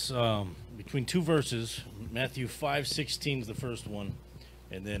 It's between two verses. Matthew 5:16 is the first one,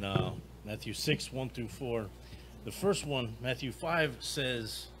 and then Matthew 6:1-4. The first one, Matthew 5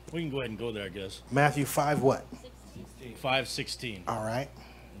 says, we can go ahead and go there, I guess. Matthew 5 what? 5:16. All right.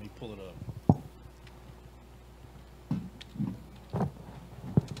 Let me pull it up.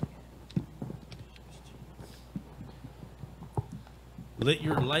 Let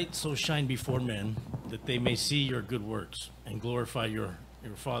your light so shine before men that they may see your good works and glorify your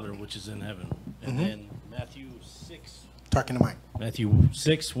Father which is in heaven. And then Matthew 6. Talking to Mike. Matthew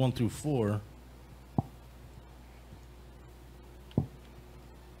 6, 1 through 4.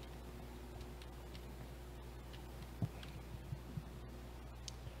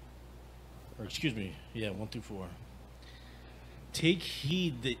 Or excuse me, yeah, 1 through 4. Take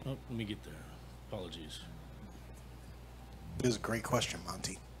heed that... Oh, let me get there. Apologies. This is a great question,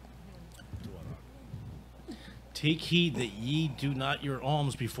 Monty. Take heed that ye do not your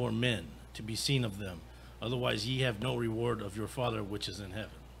alms before men, to be seen of them. Otherwise ye have no reward of your Father which is in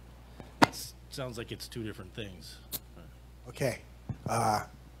heaven. Sounds like it's two different things. Okay. All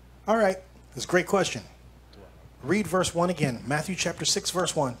right. That's a great question. Read verse 1 again. Matthew chapter 6,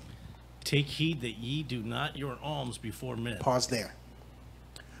 verse 1. Take heed that ye do not your alms before men. Pause there.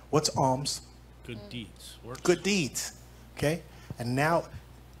 What's alms? Good deeds. Works. Good deeds. Okay. And now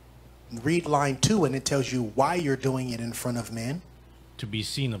read line 2 and it tells you why you're doing it in front of men. To be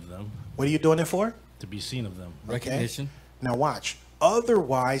seen of them. What are you doing it for? To be seen of them. Recognition. Okay. Now watch.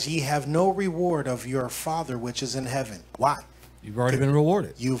 Otherwise ye have no reward of your Father which is in heaven. Why? You've already been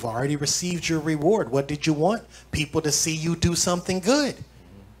rewarded. You've already received your reward. What did you want? People to see you do something good.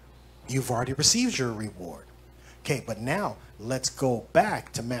 You've already received your reward. Okay, but now let's go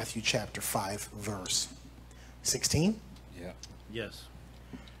back to Matthew chapter 5, verse 16. Yeah. Yes.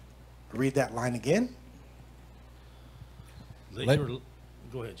 Read that line again.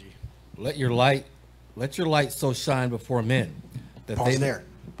 Go ahead, G. Let your light so shine before men. That Pause there.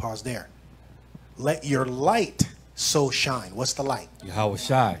 Pause there. Let your light so shine. What's the light?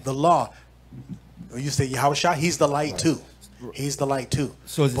 Yahawashi. The law. You say Yahawashi, he's the light too. He's the light too.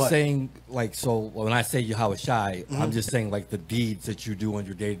 So is it saying, like, so when I say Yahawashi, Mhm. I'm just saying, like, the deeds that you do on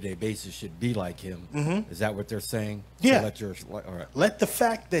your day-to-day basis should be like him. Mhm. Is that what they're saying? Yeah. So all right. Let the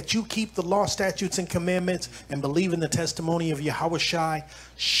fact that you keep the law, statutes, and commandments and believe in the testimony of Yahawashi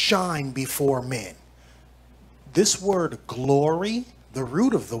shine before men. This word glory, the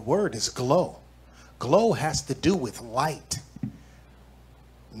root of the word is glow. Glow has to do with light.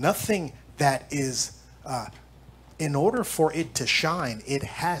 Nothing that is, in order for it to shine, it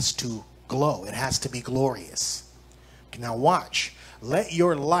has to glow. It has to be glorious. Now watch. Let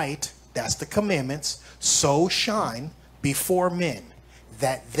your light, that's the commandments, so shine before men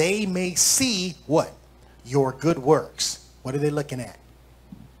that they may see what? Your good works. What are they looking at?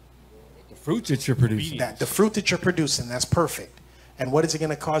 The fruit that you're producing. The fruit that you're producing. That's perfect. And what is it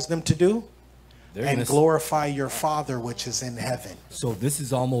going to cause them to do? They're And gonna glorify your Father which is in heaven. So this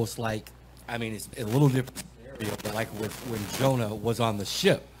is almost like, I mean, it's a little different scenario, but like with when Jonah was on the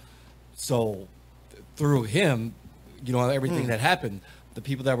ship. So through him, you know, everything that happened, the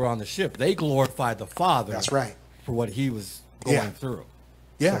people that were on the ship, they glorified the Father. That's right. For what he was going through,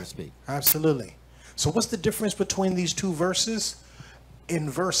 Yeah, so to speak. Absolutely. So what's the difference between these two verses? In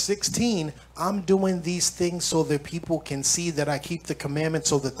verse 16, I'm doing these things so that people can see that I keep the commandments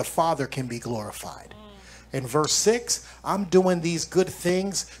so that the Father can be glorified. In verse 6, I'm doing these good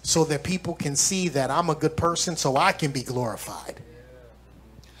things so that people can see that I'm a good person so I can be glorified.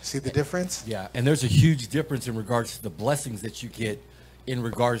 See the difference? Yeah, and there's a huge difference in regards to the blessings that you get in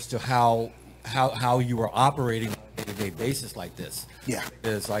regards to how you are operating on a day-to-day basis like this. Yeah.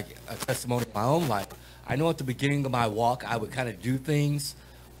 There's like a testimony of my own life. I know at the beginning of my walk, I would kind of do things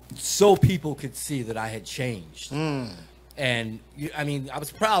so people could see that I had changed. And, I mean, I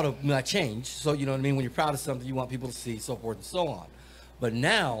was proud of when I changed. So, you know what I mean? When you're proud of something, you want people to see, so forth and so on. But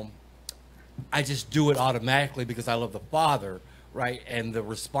now, I just do it automatically because I love the Father, right? And the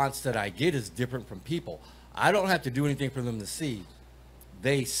response that I get is different from people. I don't have to do anything for them to see.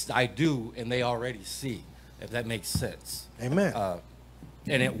 I do, and they already see, if that makes sense. Amen.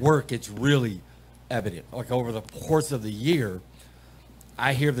 And at work, it's really evident. Like over the course of the year,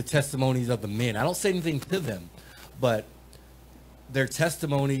 I hear the testimonies of the men. I don't say anything to them, but their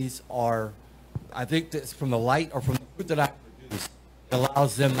testimonies are, I think that's from the light or from the fruit that I produce, it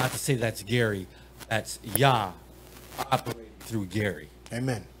allows them not to say that's Gary, that's Yah operating through Gary.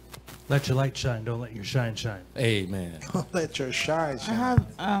 Amen. Let your light shine. Don't let your shine shine. Amen. Let your shine I shine.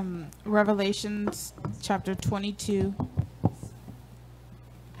 have Revelations chapter 22,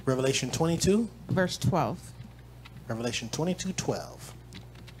 Revelation 22. verse 12. Revelation 22:12.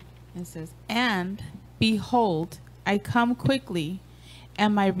 It says, "And behold, I come quickly,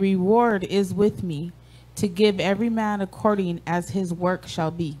 and my reward is with me, to give every man according as his work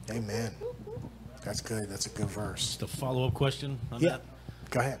shall be." Amen. That's good. That's a good verse. Just a follow-up question on that.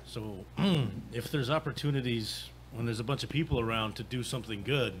 Go ahead. So, if there's opportunities when there's a bunch of people around to do something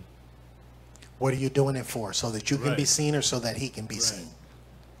good, What are you doing it for? So that you can be Right. seen or so that he can be seen?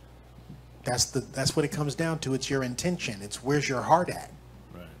 That's what it comes down to. It's your intention. It's where's your heart at?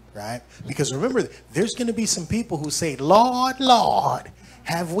 Right. right? Because remember, there's going to be some people who say, Lord, Lord,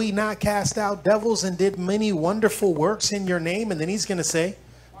 have we not cast out devils and did many wonderful works in your name? And then he's going to say,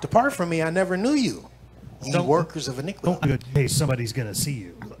 depart from me, I never knew you, ye workers of iniquity. Don't hey, somebody's going to see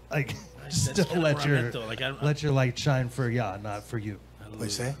you. Like, still let your light shine for Yah, not for you. What do you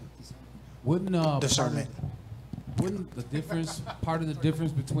say? Wouldn't discernment? Wouldn't the difference, part of the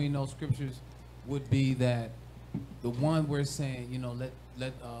difference between those scriptures, would be that the one we're saying, you know,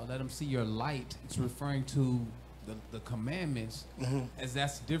 let them see your light. It's referring to the commandments, as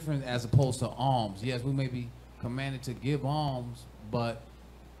that's different as opposed to alms. Yes, we may be commanded to give alms, but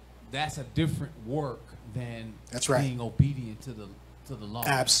that's a different work than being obedient to the law.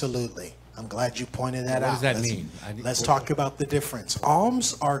 Absolutely. I'm glad you pointed that out. What does that mean? Let's talk about the difference.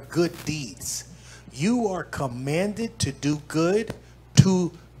 Alms are good deeds. You are commanded to do good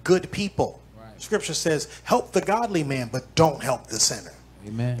to good people. Right. Scripture says, help the godly man, but don't help the sinner.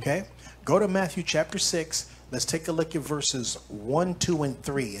 Amen. Okay? Go to Matthew chapter 6. Let's take a look at verses 1, 2, and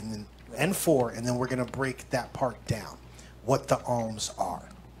 3, and 4, and then we're going to break that part down, what the alms are.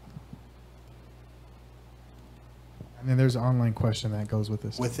 And then there's an online question that goes with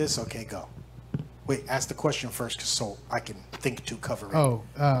this. With this? Okay, go. Wait, ask the question first so I can think to cover it. Oh,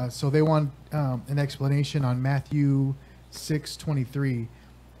 so they want an explanation on Matthew 6:23.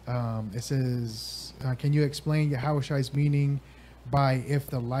 It says, can you explain Yahawashi's meaning by if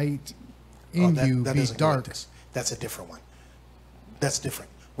the light in you be dark? That's a different one. That's different.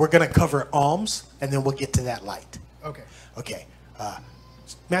 We're going to cover alms, and then we'll get to that light. Okay. Okay.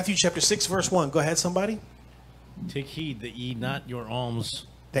 Matthew chapter 6, verse 1. Go ahead, somebody. Take heed that ye not your alms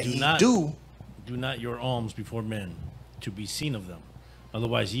do not your alms before men to be seen of them.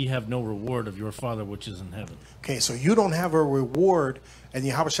 Otherwise ye have no reward of your Father which is in heaven. Okay, so you don't have a reward, and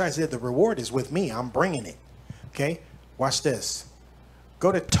Yahawashi said the reward is with me. I'm bringing it. Okay, watch this.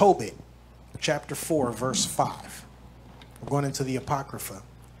 Go to Tobit chapter 4, verse 5. We're going into the Apocrypha,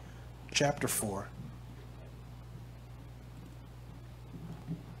 chapter 4,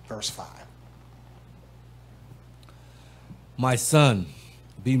 verse 5. My son,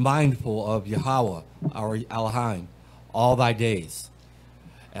 be mindful of Yahawah, our Elohim, all thy days,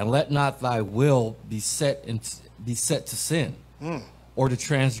 and let not thy will be set to sin, or to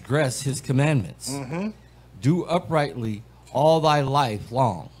transgress his commandments. Do uprightly all thy life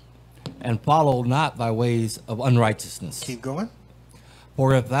long, and follow not thy ways of unrighteousness. Keep going.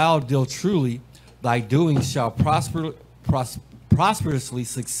 For if thou deal truly, thy doings shall prosperously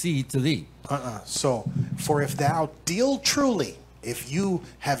succeed to thee. So, for if thou deal truly, if you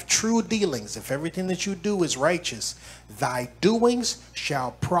have true dealings, if everything that you do is righteous, thy doings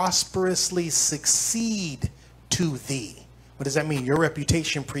shall prosperously succeed to thee. What does that mean? Your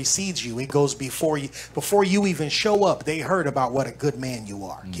reputation precedes you. It goes before you. Before you even show up, they heard about what a good man you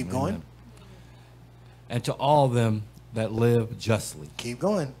are. Keep going. And to all them that live justly. Keep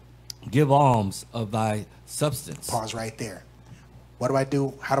going. Give alms of thy substance. Pause right there. What do I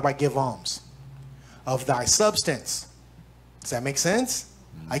do? How do I give alms? Of thy substance. Does that make sense?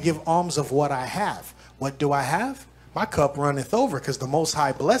 I give alms of what I have. What do I have? My cup runneth over, because the Most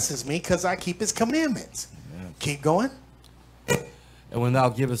High blesses me because I keep his commandments. Keep going. And when thou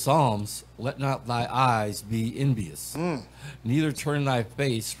givest alms, let not thy eyes be envious, neither turn thy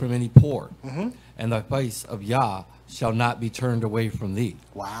face from any poor, and thy face of Yah shall not be turned away from thee.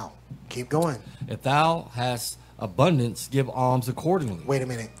 Wow. Keep going. If thou hast abundance, give alms accordingly. Wait a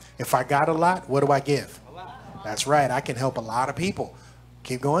minute. If I got a lot, what do I give? A lot. That's right. I can help a lot of people.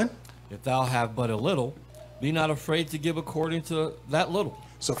 Keep going. If thou have but a little, be not afraid to give according to that little.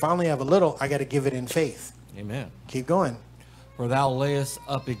 So if I only have a little, I got to give it in faith. Amen. Keep going. For thou layest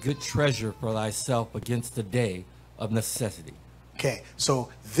up a good treasure for thyself against the day of necessity. Okay, so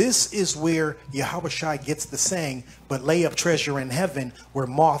this is where Yahawashi gets the saying, but lay up treasure in heaven where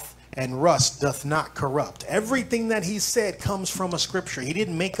moth and rust doth not corrupt. Everything that he said comes from a scripture. He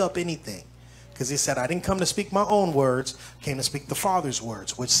didn't make up anything, because he said, I didn't come to speak my own words, I came to speak the Father's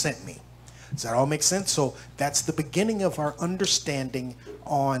words, which sent me. Does that all make sense? So that's the beginning of our understanding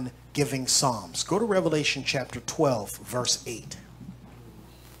on giving psalms. Go to Revelation chapter 12, verse 8.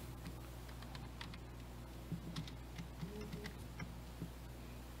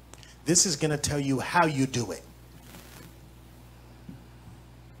 This is going to tell you how you do it.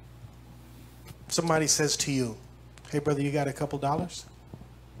 Somebody says to you, hey brother, you got a couple dollars?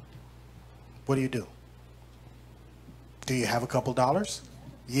 What do? Do you have a couple dollars?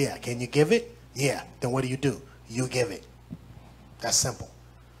 Yeah. Can you give it? Yeah. Then what do? You give it. That's simple.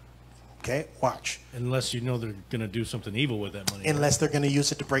 Okay, watch. Unless you know they're going to do something evil with that money. Unless they're going to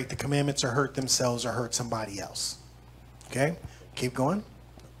use it to break the commandments or hurt themselves or hurt somebody else. Okay, keep going.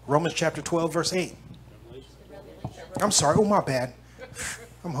 Romans chapter 12, verse 8. I'm sorry. Oh, my bad.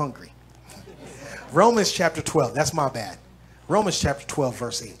 I'm hungry. Romans chapter 12. That's my bad. Romans chapter 12,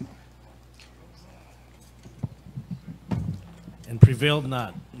 verse 8. And prevailed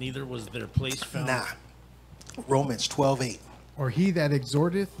not, neither was their place found. Nah. Romans 12, 8. Or he that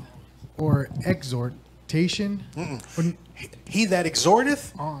exhorteth, or exhortation. He that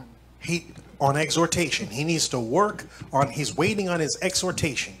exhorteth, on. On exhortation. He needs to work on, he's waiting on his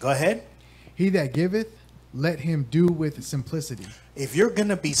exhortation. Go ahead. He that giveth, let him do with simplicity. If you're going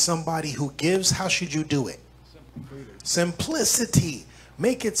to be somebody who gives, how should you do it? Simplicity.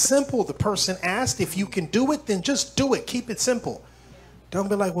 Make it simple. The person asked if you can do it, then just do it. Keep it simple. Don't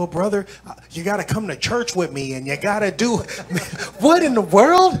be like, well, brother, you got to come to church with me and you got to do. What in the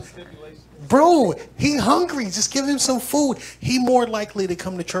world? Bro, he hungry. Just give him some food. He more likely to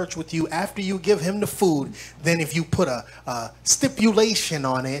come to church with you after you give him the food than if you put a stipulation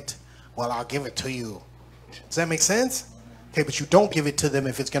on it. Well, I'll give it to you. Does that make sense? Okay, but you don't give it to them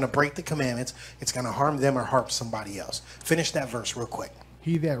if it's going to break the commandments. It's going to harm them or harm somebody else. Finish that verse real quick.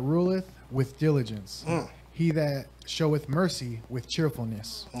 He that ruleth with diligence. He that showeth mercy with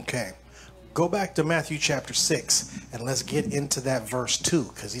cheerfulness. Okay. Go back to Matthew chapter 6 and let's get into that verse 2,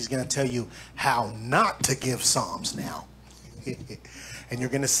 because he's going to tell you how not to give psalms now. And you're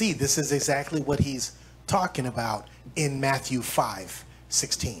going to see this is exactly what he's talking about in Matthew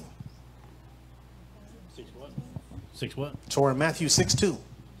 5:16. 6 what? 6 what? So we're in Matthew 6:2.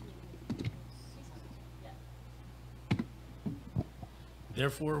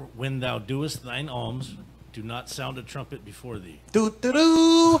 Therefore, when thou doest thine alms, do not sound a trumpet before thee.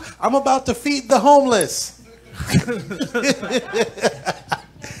 I'm about to feed the homeless.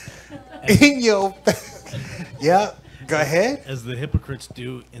 Yeah, go ahead. As the hypocrites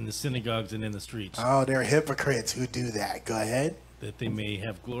do in the synagogues and in the streets. Oh, they're hypocrites who do that. Go ahead. That they may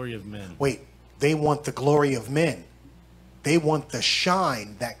have glory of men. Wait, they want the glory of men. They want the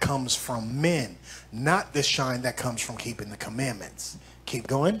shine that comes from men, not the shine that comes from keeping the commandments. Keep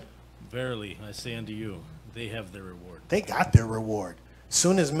going. Verily, I say unto you, they have their reward. They got their reward.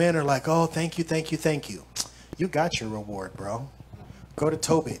 Soon as men are like, oh, thank you, thank you, thank you. You got your reward, bro. Go to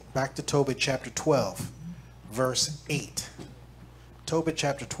Tobit. Back to Tobit chapter 12, verse 8. Tobit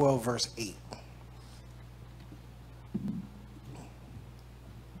chapter 12, verse 8.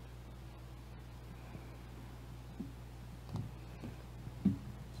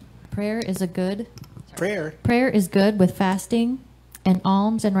 Prayer is a good. Prayer. Prayer is good with fasting and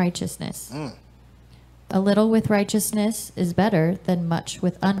alms and righteousness. A little with righteousness is better than much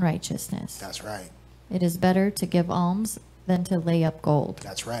with unrighteousness. That's right. It is better to give alms than to lay up gold.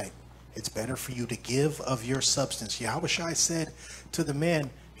 That's right. It's better for you to give of your substance. Yahawashi said to the man,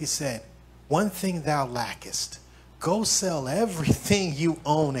 he said, one thing thou lackest. Go sell everything you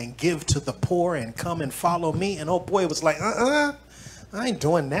own and give to the poor and come and follow me. And old boy was like, I ain't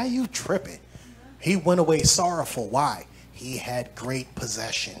doing that. You tripping. He went away sorrowful. Why? He had great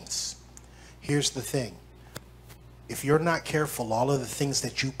possessions. Here's the thing. If you're not careful, all of the things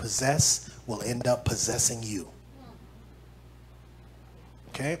that you possess will end up possessing you.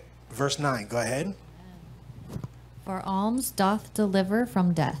 Okay? Verse 9, go ahead. For alms doth deliver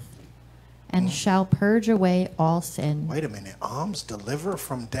from death, and shall purge away all sin. Wait a minute. Alms deliver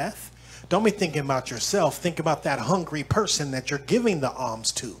from death? Don't be thinking about yourself. Think about that hungry person that you're giving the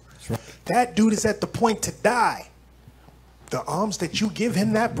alms to. Right. That dude is at the point to die. The alms that you give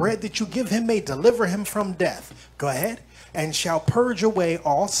him, that bread that you give him, may deliver him from death. Go ahead. And shall purge away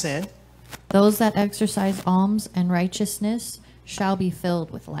all sin. Those that exercise alms and righteousness shall be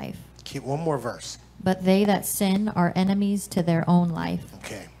filled with life. Keep one more verse. But they that sin are enemies to their own life.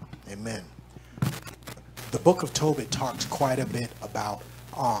 Okay. Amen. The book of Tobit talks quite a bit about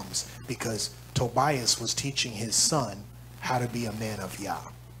alms because Tobias was teaching his son how to be a man of Yah.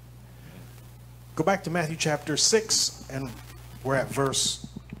 Go back to Matthew chapter 6, and we're at verse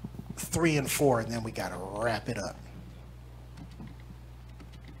 3 and 4, and then we got to wrap it up.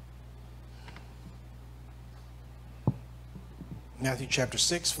 Matthew chapter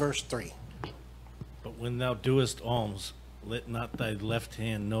 6, verse 3. But when thou doest alms, let not thy left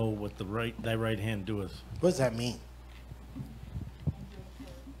hand know what thy right hand doeth. What does that mean?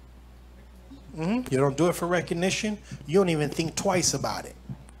 You don't do it for recognition. You don't even think twice about it.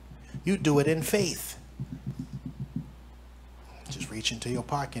 You do it in faith. Just reach into your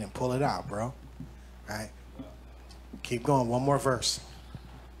pocket and pull it out, bro. All right. Keep going. One more verse.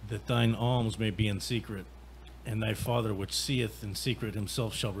 That thine alms may be in secret, and thy Father which seeth in secret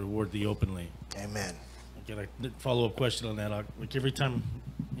himself shall reward thee openly. Amen. I got a follow-up question on that. Like every time,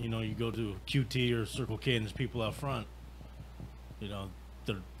 you go to QT or Circle K and there's people out front,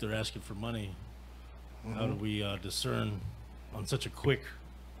 they're asking for money. How do we discern on such a quick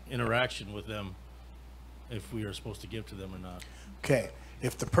interaction with them if we are supposed to give to them or not? Okay.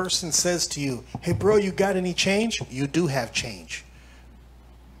 If the person says to you, hey, bro, you got any change? You do have change.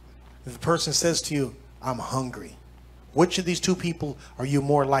 If the person says to you, I'm hungry, which of these two people are you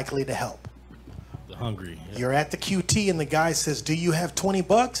more likely to help? The hungry. Yeah. You're at the QT and the guy says, do you have 20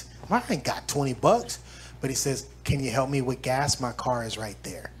 bucks? I ain't got 20 bucks. But he says, can you help me with gas? My car is right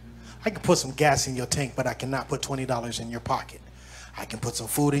there. I can put some gas in your tank, but I cannot put $20 in your pocket. I can put some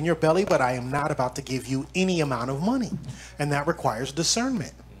food in your belly, but I am not about to give you any amount of money. And that requires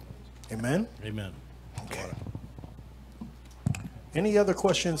discernment. Amen? Amen. Okay. Any other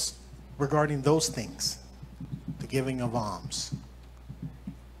questions regarding those things? The giving of alms.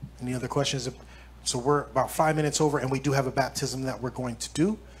 Any other questions? So we're about 5 minutes over, and we do have a baptism that we're going to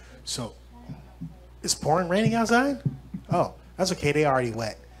do. So, it's pouring raining outside? Oh, that's okay. They already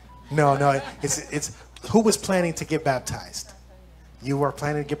wet. No, it's who was planning to get baptized? You were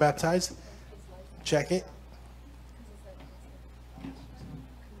planning to get baptized? Check it.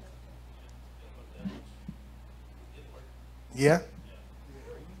 Yeah?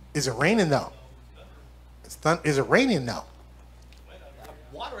 Is it raining though? Is it raining though?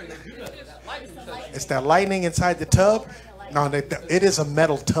 It's that lightning inside the tub? No, it is a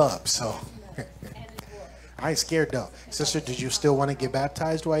metal tub, so. I ain't scared though. Sister, did you still want to get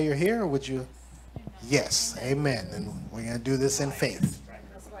baptized while you're here, or would you? Yes, amen. And we're going to do this in faith.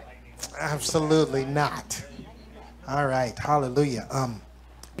 Absolutely not. All right, hallelujah.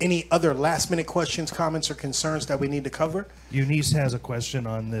 Any other last minute questions, comments, or concerns that we need to cover? Eunice has a question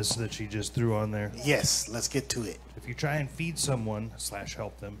on this that she just threw on there. Yes, let's get to it. If you try and feed someone /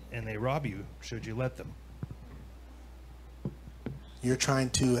 help them and they rob you, should you let them? You're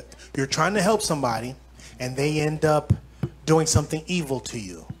trying to help somebody and they end up doing something evil to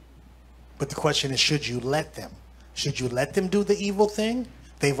you. But the question is, should you let them? Should you let them do the evil thing?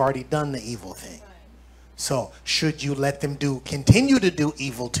 They've already done the evil thing. So should you let them continue to do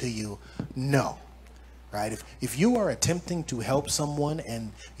evil to you? No. Right? If you are attempting to help someone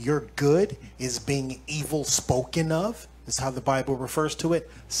and your good is being evil spoken of, is how the Bible refers to it,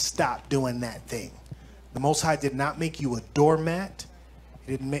 stop doing that thing. The Most High did not make you a doormat.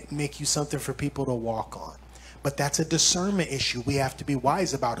 He didn't make you something for people to walk on. But that's a discernment issue. We have to be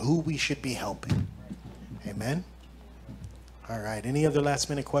wise about who we should be helping. Amen? All right. Any other last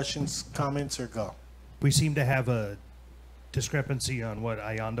minute questions, comments, or go? We seem to have a discrepancy on what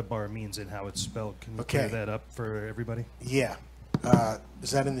Ayandabar means and how it's spelled. Can you clear that up for everybody? Yeah.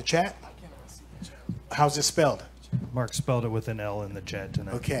 Is that in the chat? How's it spelled? Mark spelled it with an L in the chat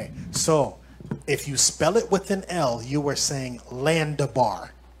tonight. Okay. So if you spell it with an L, you were saying Landabar.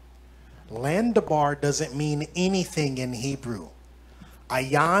 Landabar doesn't mean anything in Hebrew.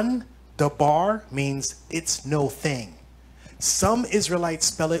 Ayan dabar means it's no thing. Some Israelites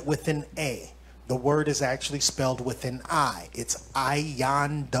spell it with an A. The word is actually spelled with an I. It's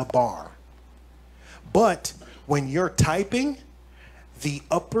ayan dabar. But when you're typing, the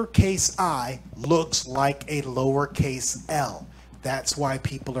uppercase I looks like a lowercase L. That's why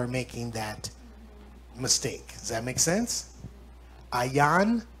people are making that mistake. Does that make sense?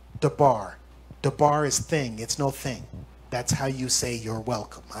 Ayan dabar. Dabar is thing. It's no thing. That's how you say you're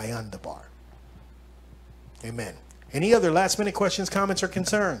welcome. Ayan dabar. Amen. Any other last minute questions, comments, or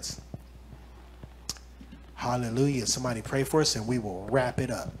concerns? Hallelujah. Somebody pray for us and we will wrap it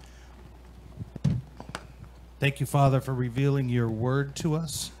up. Thank you, Father, for revealing your word to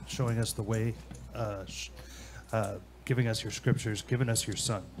us, showing us the way, giving us your scriptures, giving us your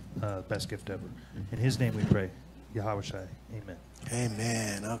son, best gift ever. In his name we pray. Yahawashi. Amen.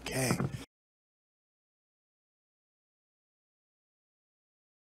 Amen. Okay.